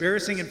sometimes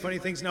embarrassing and funny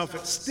things. Now, if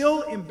it's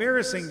still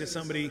embarrassing to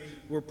somebody,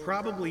 we're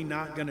probably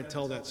not going to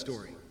tell that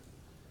story.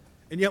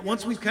 And yet,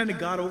 once we've kind of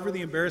got over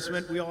the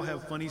embarrassment, we all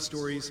have funny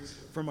stories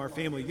from our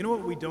family. You know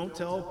what we don't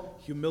tell?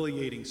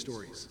 Humiliating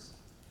stories.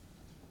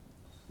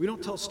 We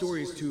don't tell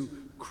stories to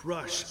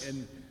crush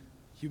and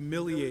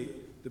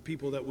humiliate the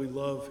people that we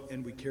love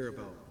and we care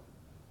about.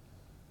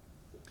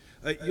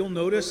 You'll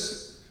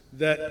notice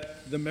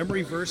that the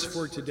memory verse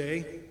for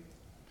today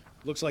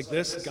looks like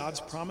this, God's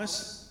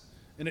promise,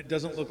 and it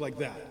doesn't look like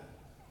that.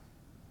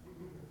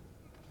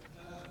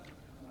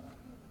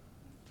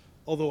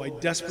 Although I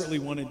desperately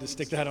wanted to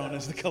stick that on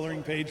as the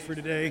coloring page for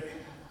today,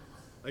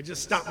 I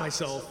just stopped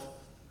myself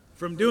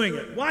from doing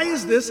it. Why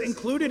is this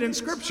included in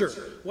Scripture?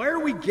 Why are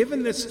we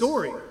given this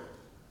story?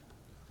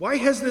 Why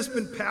has this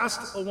been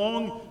passed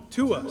along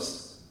to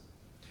us?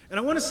 And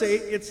I want to say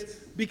it's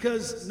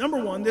because,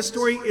 number one, this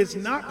story is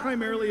not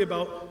primarily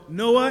about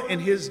Noah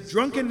and his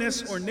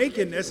drunkenness or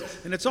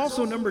nakedness, and it's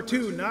also, number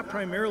two, not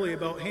primarily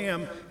about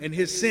Ham and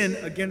his sin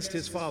against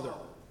his father.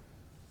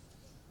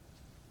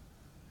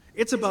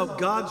 It's about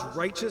God's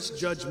righteous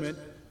judgment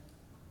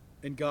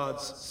and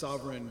God's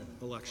sovereign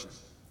election.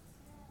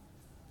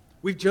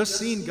 We've just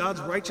seen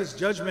God's righteous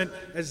judgment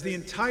as the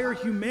entire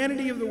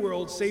humanity of the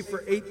world, save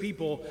for 8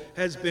 people,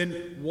 has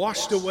been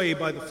washed away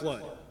by the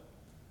flood.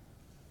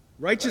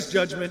 Righteous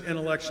judgment and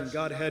election.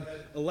 God had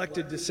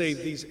elected to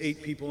save these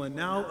 8 people. And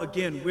now,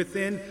 again,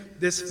 within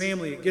this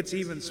family, it gets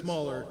even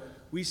smaller.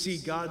 We see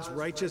God's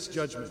righteous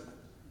judgment.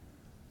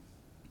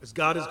 As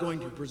God is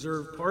going to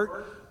preserve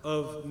part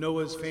of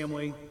Noah's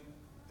family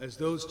as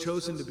those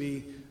chosen to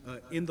be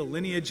in the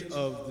lineage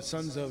of the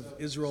sons of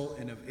Israel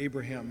and of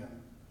Abraham.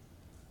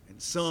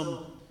 And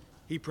some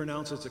he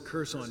pronounces a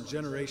curse on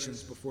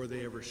generations before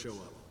they ever show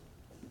up.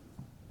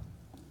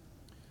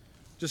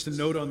 Just a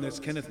note on this,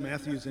 Kenneth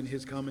Matthews in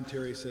his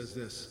commentary says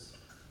this: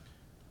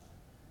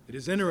 "It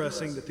is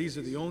interesting that these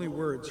are the only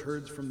words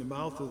heard from the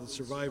mouth of the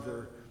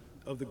survivor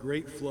of the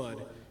great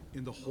flood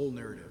in the whole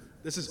narrative."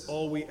 This is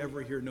all we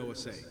ever hear Noah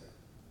say.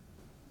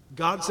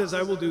 God says,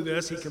 "I will do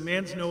this." He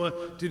commands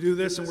Noah to do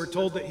this, and we're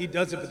told that he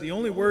does it. But the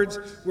only words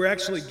we're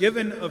actually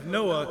given of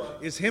Noah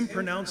is him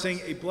pronouncing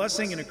a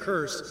blessing and a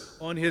curse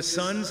on his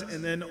sons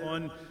and then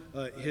on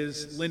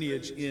his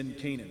lineage in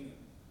Canaan.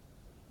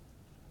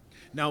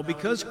 Now,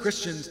 because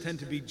Christians tend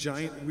to be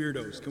giant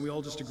weirdos, can we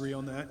all just agree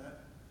on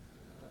that?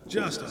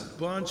 Just a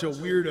bunch of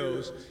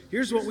weirdos.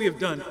 Here's what we have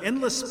done: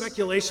 endless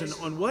speculation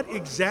on what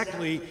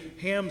exactly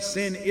Ham's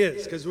sin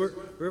is, because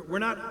we're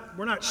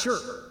not sure.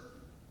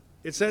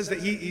 It says that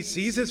he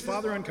sees his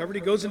father uncovered.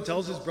 He goes and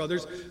tells his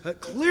brothers.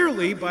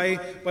 Clearly, by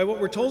what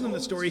we're told in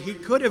the story, he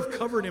could have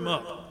covered him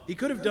up. He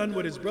could have done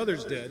what his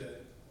brothers did.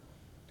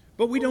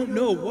 But we don't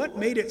know what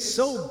made it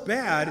so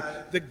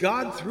bad that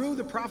God, through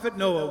the prophet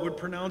Noah, would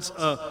pronounce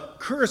a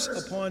curse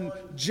upon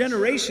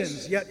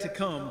generations yet to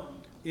come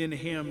in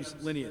Ham's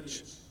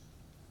lineage.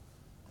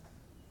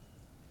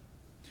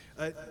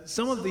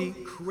 Some of the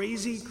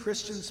crazy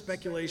Christian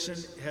speculation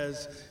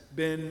has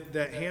been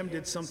that Ham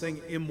did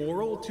something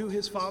immoral to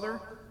his father.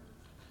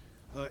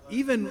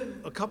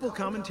 Even a couple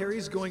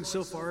commentaries going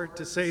so far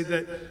to say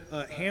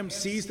that Ham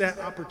seized that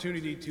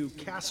opportunity to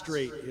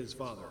castrate his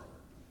father.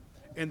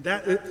 And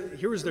that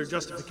here is their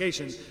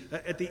justification.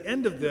 At the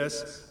end of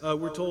this,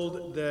 we're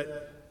told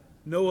that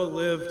Noah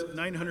lived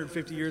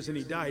 950 years and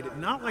he died.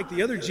 Not like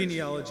the other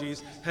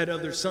genealogies had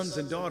other sons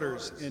and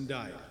daughters and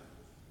died.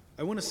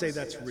 I want to say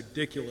that's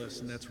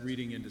ridiculous, and that's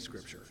reading into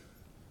Scripture.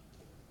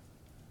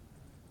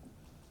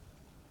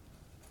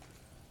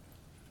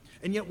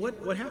 And yet,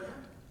 what happened?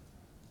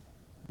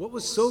 What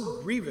was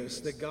so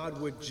grievous that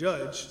God would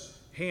judge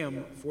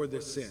Ham for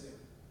this sin?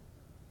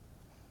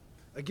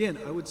 Again,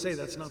 I would say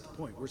that's not the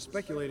point. We're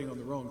speculating on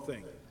the wrong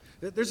thing.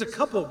 There's a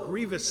couple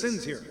grievous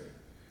sins here,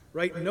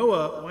 right?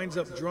 Noah winds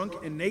up drunk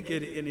and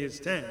naked in his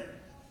tent,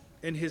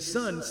 and his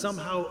son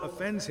somehow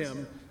offends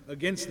him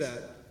against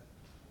that.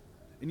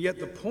 And yet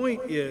the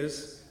point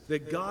is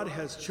that God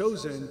has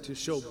chosen to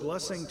show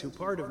blessing to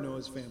part of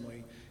Noah's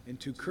family and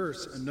to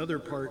curse another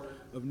part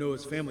of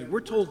Noah's family.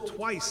 We're told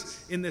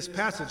twice in this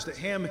passage that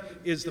Ham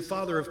is the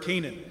father of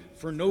Canaan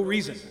for no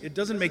reason. It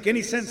doesn't make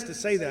any sense to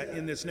say that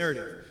in this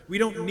narrative. We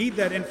don't need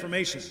that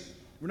information.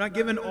 We're not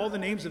given all the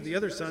names of the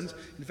other sons.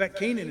 In fact,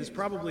 Canaan is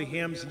probably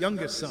Ham's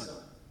youngest son.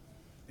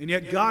 And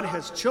yet God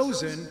has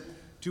chosen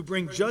to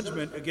bring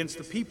judgment against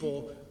the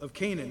people of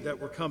Canaan that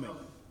were coming.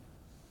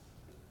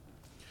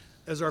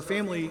 As our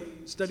family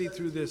studied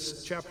through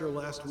this chapter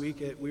last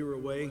week, we were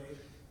away,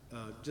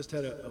 just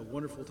had a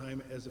wonderful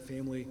time as a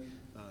family,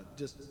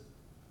 just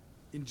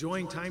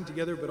enjoying time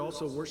together, but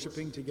also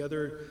worshiping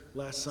together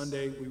last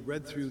Sunday. We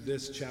read through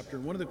this chapter,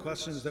 and one of the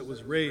questions that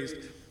was raised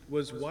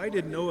was, why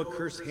did Noah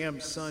curse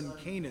Ham's son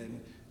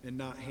Canaan and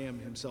not Ham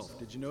himself?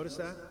 Did you notice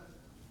that?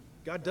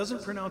 God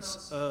doesn't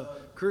pronounce a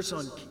curse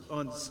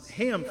on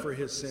Ham for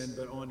his sin,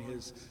 but on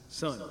his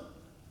son.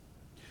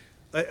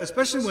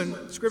 Especially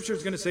when Scripture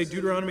is going to say,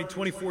 Deuteronomy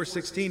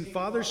 24:16,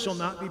 fathers shall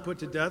not be put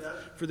to death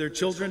for their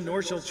children,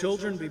 nor shall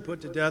children be put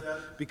to death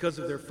because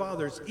of their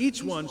fathers.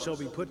 Each one shall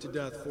be put to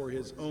death for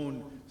his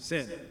own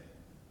sin.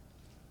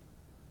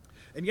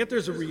 And yet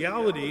there's a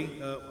reality.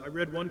 I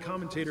read one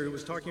commentator who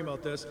was talking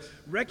about this,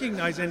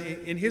 recognizing,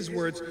 in his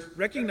words,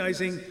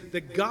 recognizing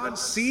that God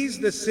sees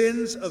the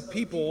sins of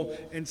people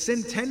and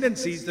sin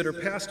tendencies that are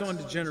passed on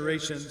to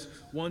generations,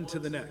 one to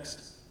the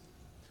next.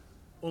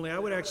 Only I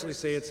would actually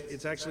say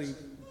it's actually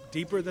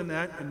deeper than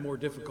that and more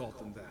difficult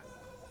than that.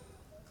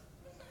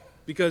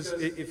 Because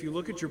if you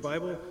look at your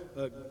Bible,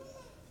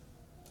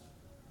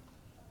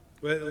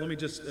 let me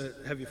just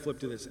have you flip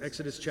to this.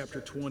 Exodus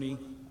chapter 20,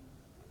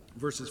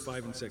 verses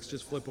 5 and 6.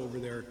 Just flip over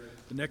there.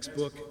 The next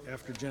book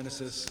after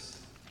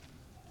Genesis.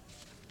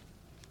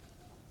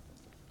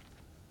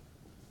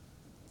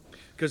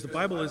 Because the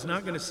Bible is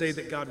not going to say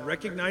that God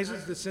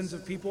recognizes the sins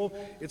of people.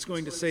 It's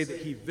going to say that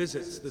he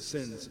visits the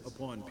sins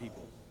upon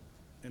people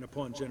and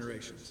upon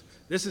generations.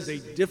 This is a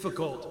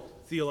difficult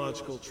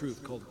theological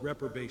truth called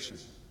reprobation.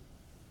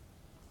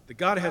 That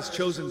God has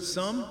chosen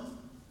some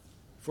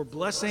for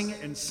blessing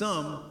and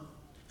some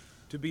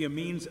to be a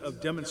means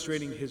of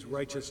demonstrating his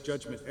righteous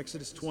judgment.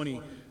 Exodus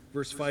 20,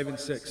 verse 5 and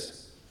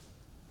 6.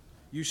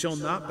 You shall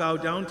not bow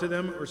down to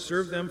them or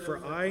serve them, for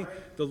I,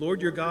 the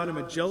Lord your God, am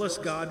a jealous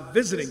God,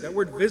 visiting. That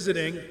word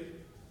visiting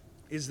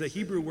is the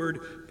Hebrew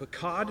word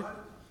pakad,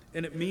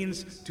 and it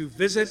means to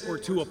visit or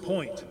to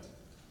appoint.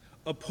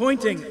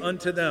 Appointing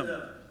unto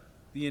them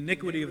the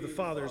iniquity of the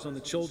fathers on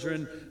the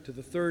children to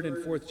the third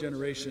and fourth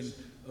generation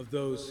of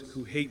those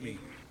who hate me,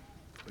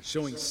 but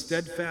showing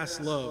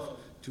steadfast love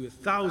to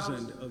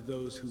 1,000 of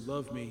those who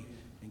love me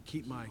and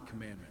keep my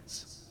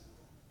commandments.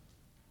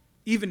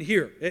 Even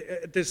here,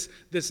 this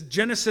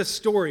Genesis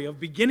story of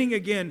beginning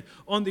again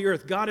on the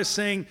earth, God is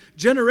saying,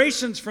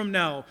 generations from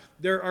now,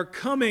 there are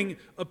coming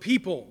a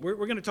people. We're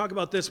going to talk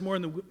about this more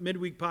in the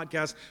midweek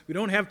podcast. We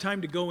don't have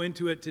time to go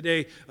into it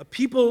today. A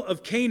people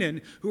of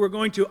Canaan who are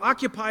going to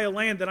occupy a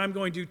land that I'm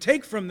going to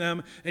take from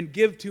them and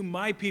give to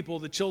my people,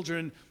 the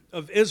children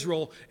of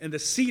Israel. And the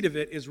seed of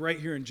it is right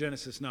here in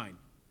Genesis 9.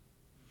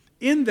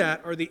 In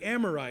that are the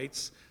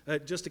Amorites,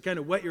 just to kind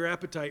of whet your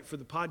appetite for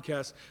the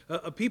podcast,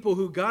 a people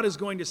who God is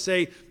going to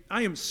say,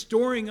 I am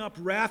storing up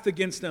wrath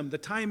against them. The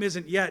time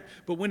isn't yet,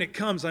 but when it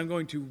comes, I'm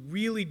going to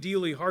really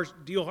deal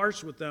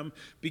harsh with them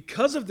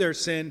because of their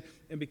sin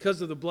and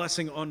because of the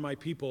blessing on my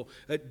people.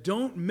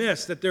 Don't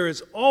miss that there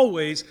is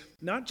always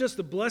not just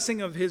the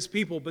blessing of his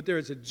people, but there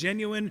is a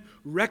genuine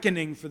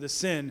reckoning for the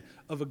sin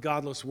of a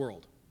godless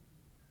world.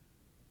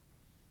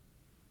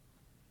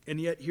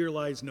 And yet here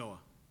lies Noah,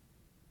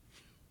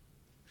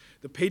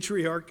 the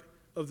patriarch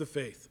of the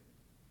faith,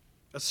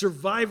 a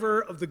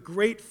survivor of the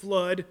great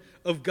flood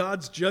of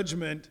God's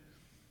judgment,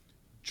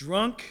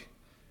 drunk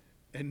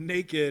and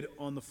naked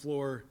on the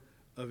floor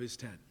of his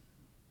tent.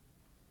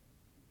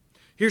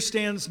 Here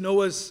stands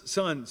Noah's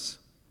sons,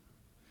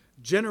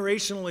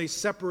 generationally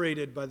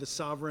separated by the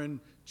sovereign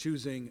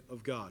choosing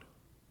of God.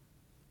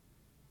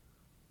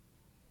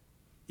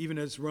 Even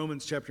as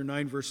Romans chapter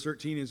 9, verse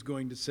 13 is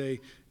going to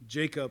say,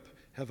 Jacob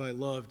have I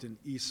loved and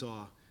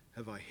Esau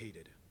have I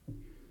hated.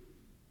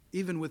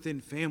 Even within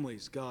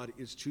families, God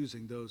is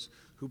choosing those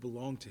who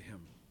belong to him.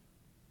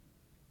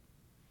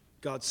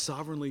 God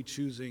sovereignly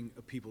choosing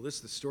a people. This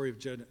is the story of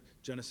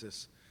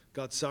Genesis.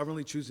 God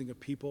sovereignly choosing a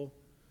people,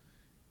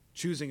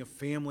 choosing a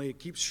family. It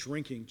keeps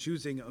shrinking,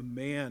 choosing a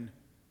man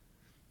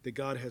that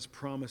God has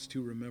promised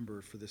to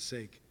remember for the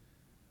sake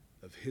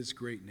of his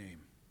great name.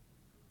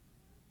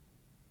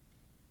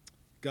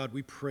 God,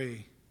 we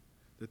pray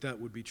that that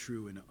would be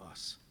true in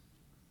us.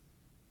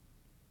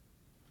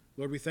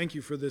 Lord, we thank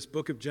you for this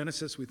book of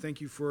Genesis. We thank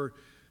you for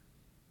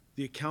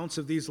the accounts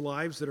of these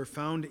lives that are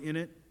found in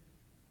it.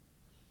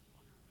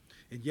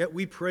 And yet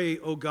we pray,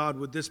 oh God,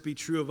 would this be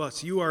true of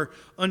us? You are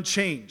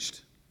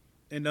unchanged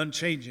and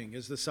unchanging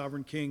as the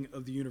sovereign King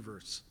of the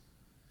universe.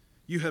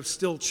 You have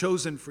still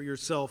chosen for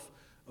yourself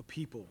a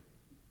people.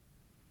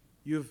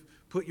 You have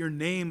put your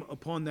name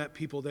upon that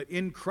people, that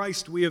in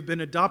Christ we have been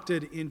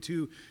adopted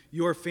into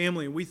your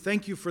family. And we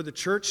thank you for the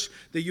church,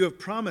 that you have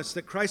promised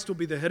that Christ will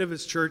be the head of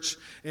his church,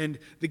 and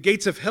the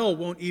gates of hell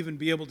won't even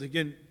be able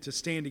to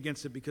stand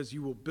against it because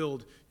you will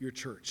build your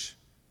church.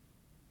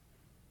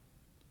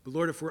 But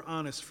Lord, if we're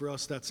honest, for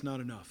us that's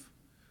not enough.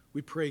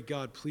 We pray,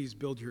 God, please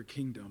build your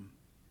kingdom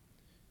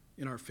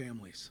in our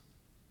families,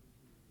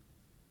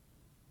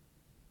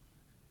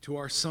 to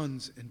our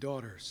sons and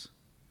daughters,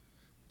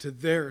 to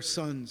their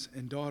sons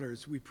and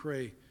daughters. We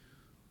pray,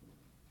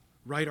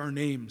 write our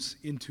names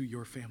into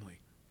your family.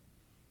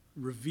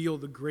 Reveal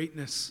the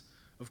greatness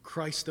of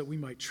Christ that we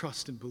might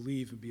trust and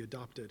believe and be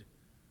adopted.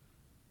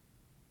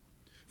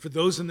 For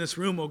those in this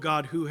room, oh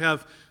God, who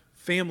have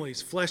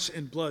families, flesh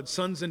and blood,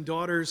 sons and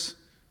daughters,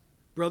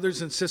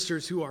 brothers and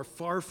sisters who are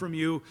far from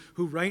you,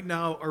 who right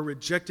now are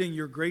rejecting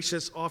your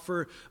gracious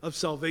offer of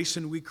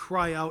salvation, we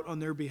cry out on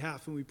their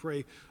behalf and we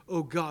pray,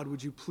 oh God,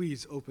 would you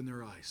please open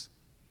their eyes?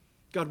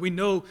 God, we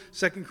know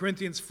 2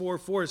 Corinthians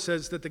 4:4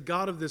 says that the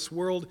God of this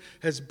world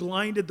has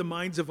blinded the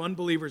minds of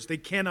unbelievers. They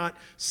cannot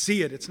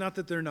see it. It's not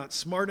that they're not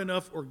smart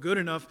enough or good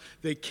enough.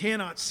 They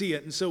cannot see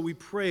it. And so we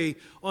pray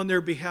on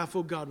their behalf,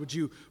 oh God, would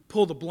you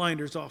pull the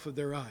blinders off of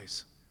their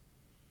eyes?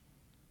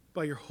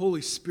 By your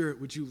Holy Spirit,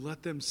 would you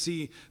let them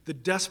see the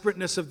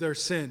desperateness of their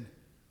sin,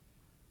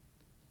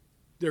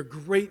 their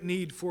great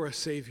need for a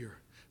Savior,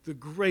 the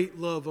great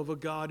love of a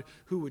God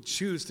who would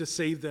choose to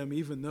save them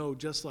even though,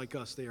 just like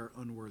us, they are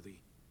unworthy.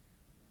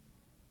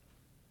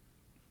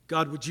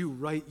 God, would you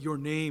write your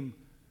name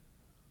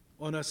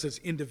on us as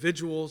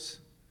individuals,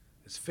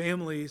 as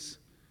families,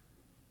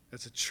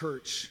 as a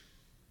church?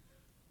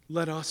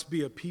 Let us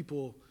be a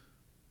people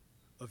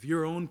of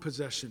your own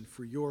possession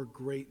for your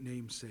great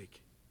name's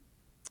sake.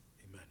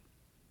 Amen.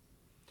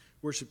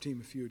 Worship team,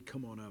 if you would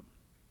come on up.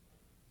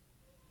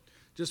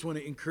 Just want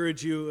to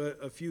encourage you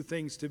a few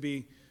things to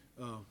be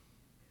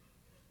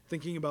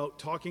thinking about,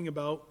 talking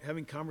about,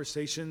 having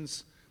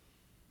conversations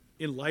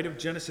in light of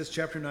Genesis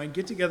chapter 9.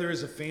 Get together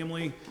as a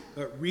family,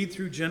 read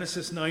through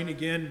Genesis 9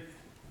 again,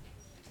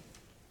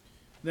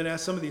 then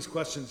ask some of these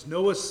questions.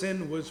 Noah's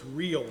sin was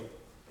real,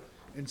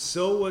 and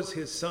so was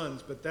his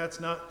sons, but that's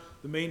not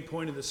the main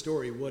point of the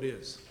story. What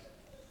is?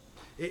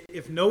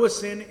 If Noah's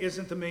sin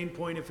isn't the main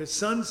point, if his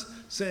son's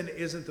sin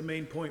isn't the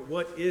main point,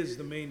 what is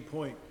the main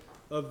point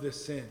of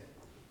this sin?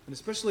 And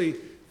especially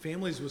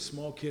families with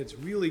small kids,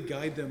 really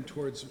guide them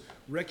towards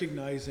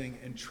recognizing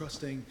and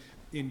trusting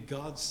in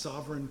God's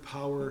sovereign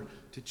power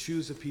to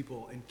choose a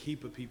people and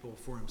keep a people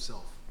for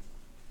himself.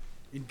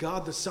 In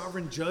God, the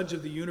sovereign judge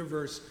of the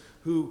universe,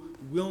 who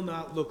will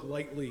not look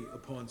lightly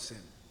upon sin.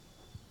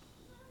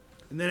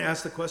 And then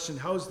ask the question,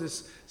 how is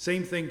this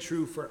same thing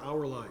true for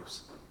our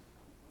lives?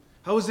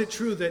 How is it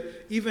true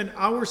that even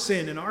our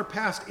sin and our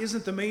past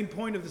isn't the main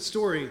point of the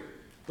story,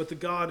 but the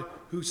God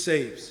who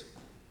saves.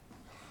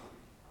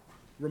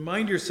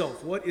 Remind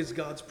yourself, what is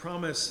God's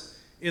promise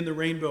in the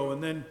rainbow?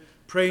 And then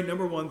pray,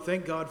 number one,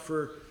 thank God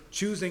for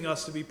choosing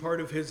us to be part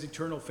of his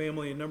eternal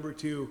family. And number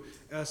two,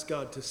 ask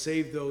God to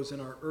save those in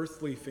our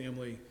earthly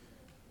family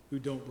who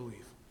don't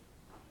believe.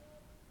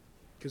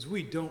 Because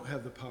we don't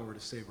have the power to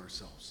save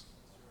ourselves.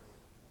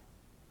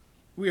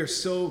 We are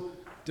so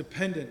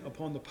dependent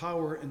upon the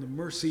power and the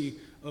mercy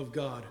of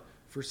God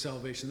for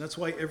salvation. That's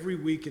why every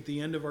week at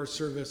the end of our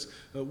service,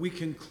 we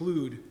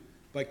conclude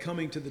by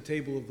coming to the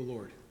table of the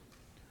Lord,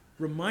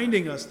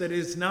 reminding us that it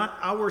is not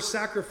our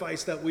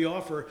sacrifice that we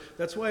offer.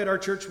 That's why at our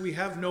church we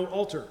have no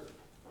altar.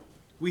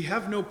 We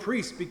have no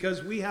priest,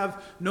 because we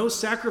have no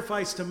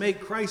sacrifice to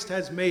make. Christ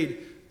has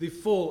made the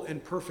full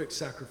and perfect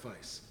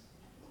sacrifice.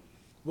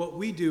 What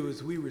we do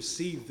is we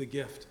receive the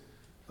gift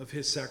of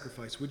his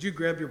sacrifice. Would you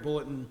grab your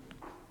bulletin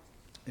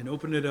and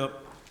open it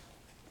up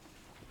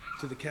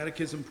to the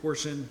catechism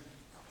portion?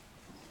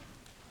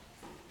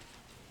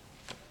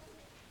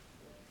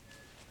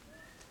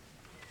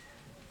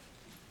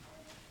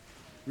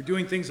 We're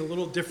doing things a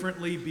little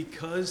differently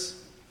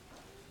because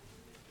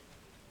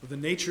of the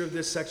nature of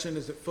this section,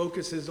 as it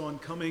focuses on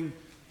coming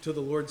to the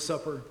Lord's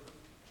Supper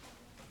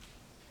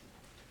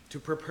to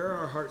prepare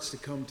our hearts to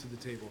come to the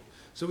table.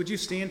 So would you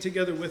stand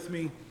together with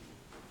me?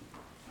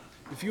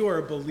 If you are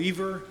a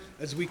believer,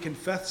 as we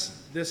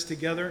confess this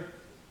together,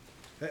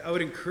 I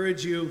would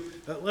encourage you,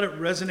 let it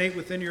resonate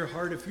within your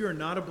heart. If you are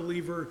not a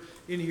believer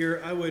in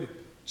here, I would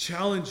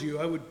challenge you,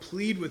 I would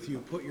plead with you,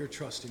 put your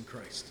trust in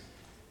Christ.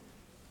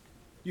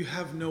 You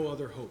have no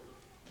other hope.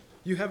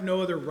 You have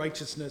no other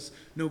righteousness,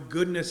 no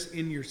goodness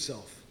in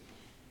yourself.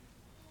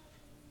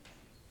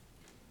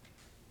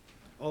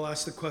 I'll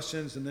ask the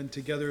questions, and then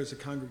together as a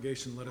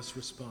congregation, let us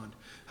respond.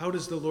 How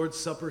does the Lord's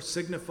Supper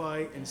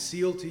signify and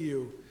seal to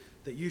you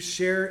that you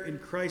share in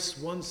Christ's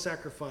one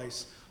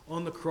sacrifice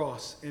on the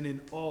cross and in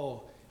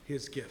all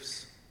his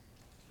gifts?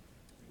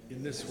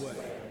 In this way,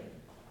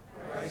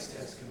 Christ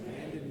has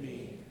commanded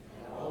me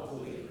and all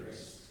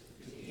believers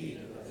to eat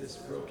of this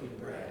broken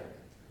bread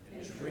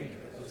and drink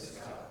of this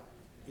cup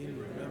in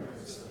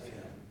remembrance of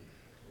him.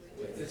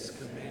 With this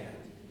command,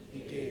 he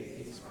gave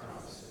these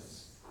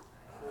promises.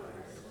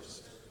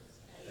 First,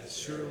 as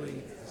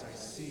surely as I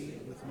see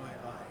with my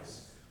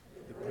eyes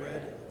the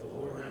bread of the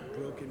Lord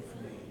broken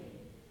for me,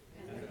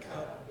 and the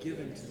cup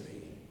given to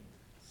me,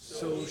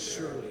 so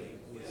surely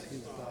was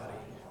his body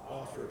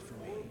offered for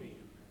me,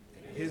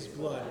 and his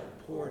blood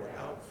poured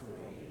out for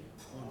me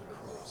on the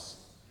cross.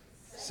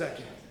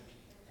 Second,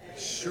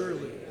 as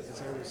surely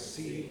as I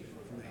receive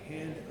from the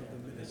hand of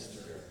the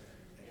minister,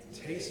 and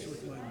taste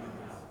with my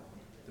mouth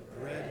the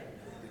bread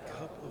and the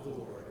cup of the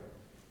Lord,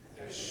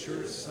 as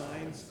sure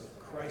signs of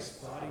Christ's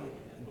body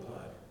and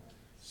blood,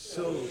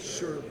 so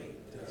surely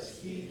does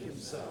he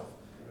himself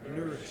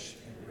nourish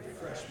and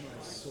refresh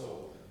my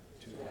soul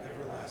to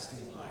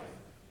everlasting life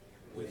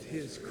with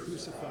his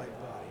crucified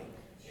body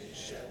and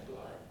shed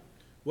blood.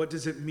 What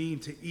does it mean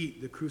to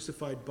eat the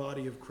crucified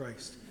body of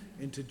Christ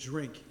and to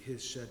drink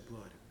his shed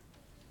blood?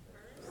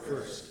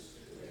 First,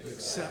 to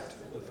accept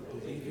with a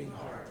believing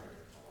heart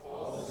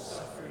all the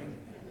suffering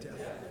and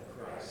death of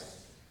Christ,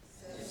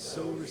 and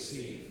so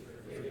receive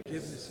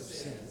forgiveness of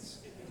sins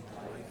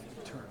and life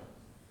eternal.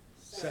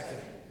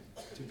 Second,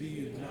 to be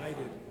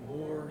united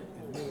more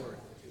and more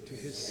to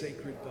his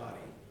sacred body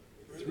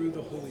through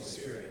the Holy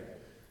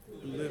Spirit,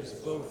 who lives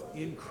both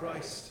in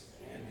Christ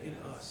and in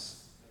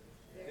us.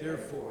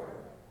 Therefore,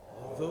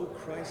 although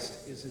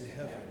Christ is in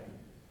heaven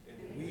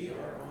and we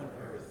are on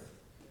earth,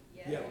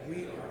 yet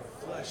we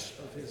are flesh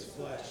of his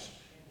flesh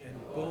and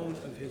bone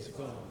of his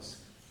bones,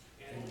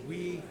 and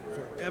we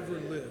forever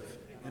live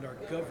and are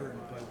governed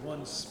by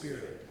one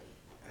Spirit,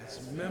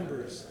 as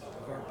members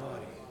of our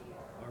body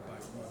are by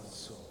one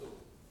soul.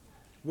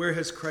 Where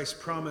has Christ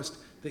promised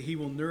that he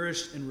will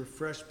nourish and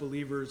refresh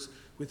believers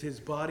with his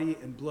body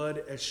and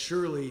blood as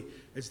surely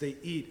as they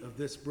eat of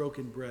this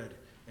broken bread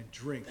and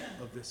drink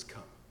of this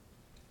cup?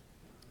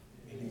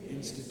 In the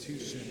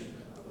institution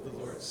of the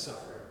Lord's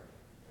Supper,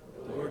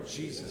 the Lord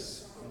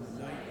Jesus, on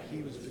the night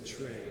he was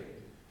betrayed,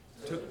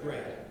 took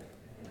bread,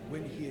 and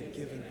when he had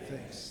given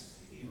thanks,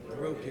 he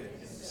broke it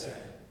and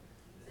said,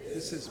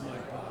 "This is my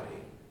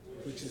body,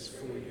 which is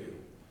for you.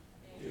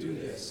 Do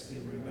this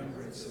in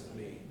remembrance of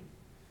me."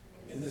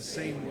 In the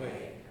same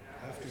way,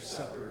 after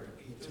supper,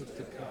 he took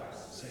the cup,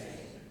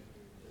 saying,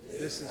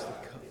 "This is the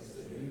cup of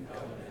the new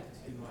covenant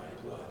in my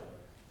blood.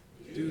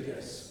 Do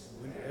this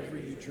whenever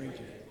you drink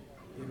it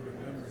in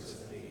remembrance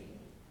of me.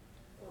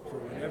 For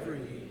whenever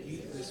you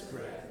eat this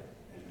bread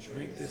and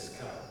drink this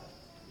cup,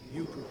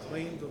 you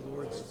proclaim the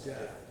Lord's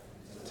death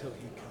until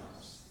he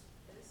comes."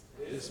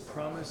 This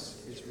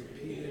promise is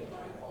repeated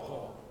by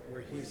Paul,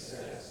 where he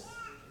says,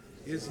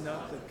 "Is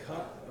not the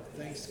cup of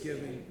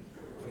thanksgiving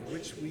for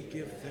which we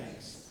give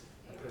thanks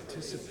a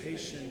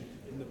participation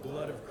in the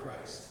blood of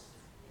Christ?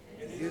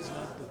 And is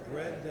not the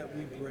bread that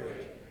we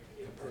break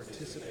a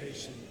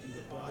participation in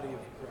the body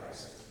of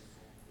Christ?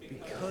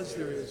 Because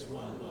there is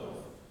one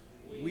loaf,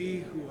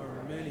 we who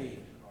are many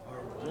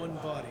are one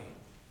body,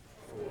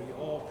 for we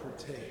all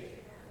partake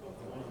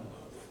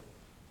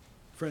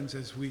Friends,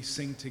 as we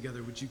sing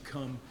together, would you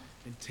come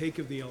and take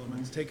of the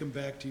elements, take them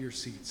back to your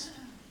seats.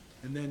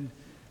 And then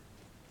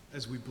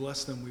as we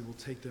bless them, we will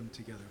take them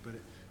together. But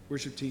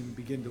worship team,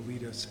 begin to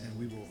lead us, and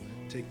we will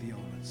take the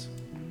elements.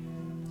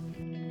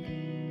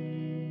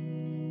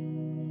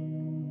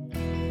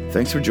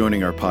 Thanks for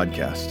joining our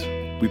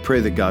podcast. We pray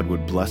that God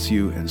would bless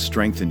you and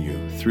strengthen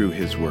you through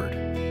His Word.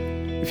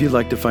 If you'd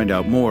like to find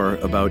out more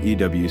about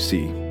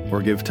EWC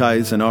or give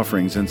tithes and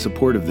offerings in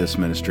support of this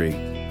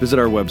ministry, visit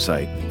our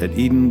website at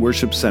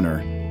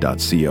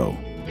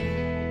EdenWorshipCenter.co.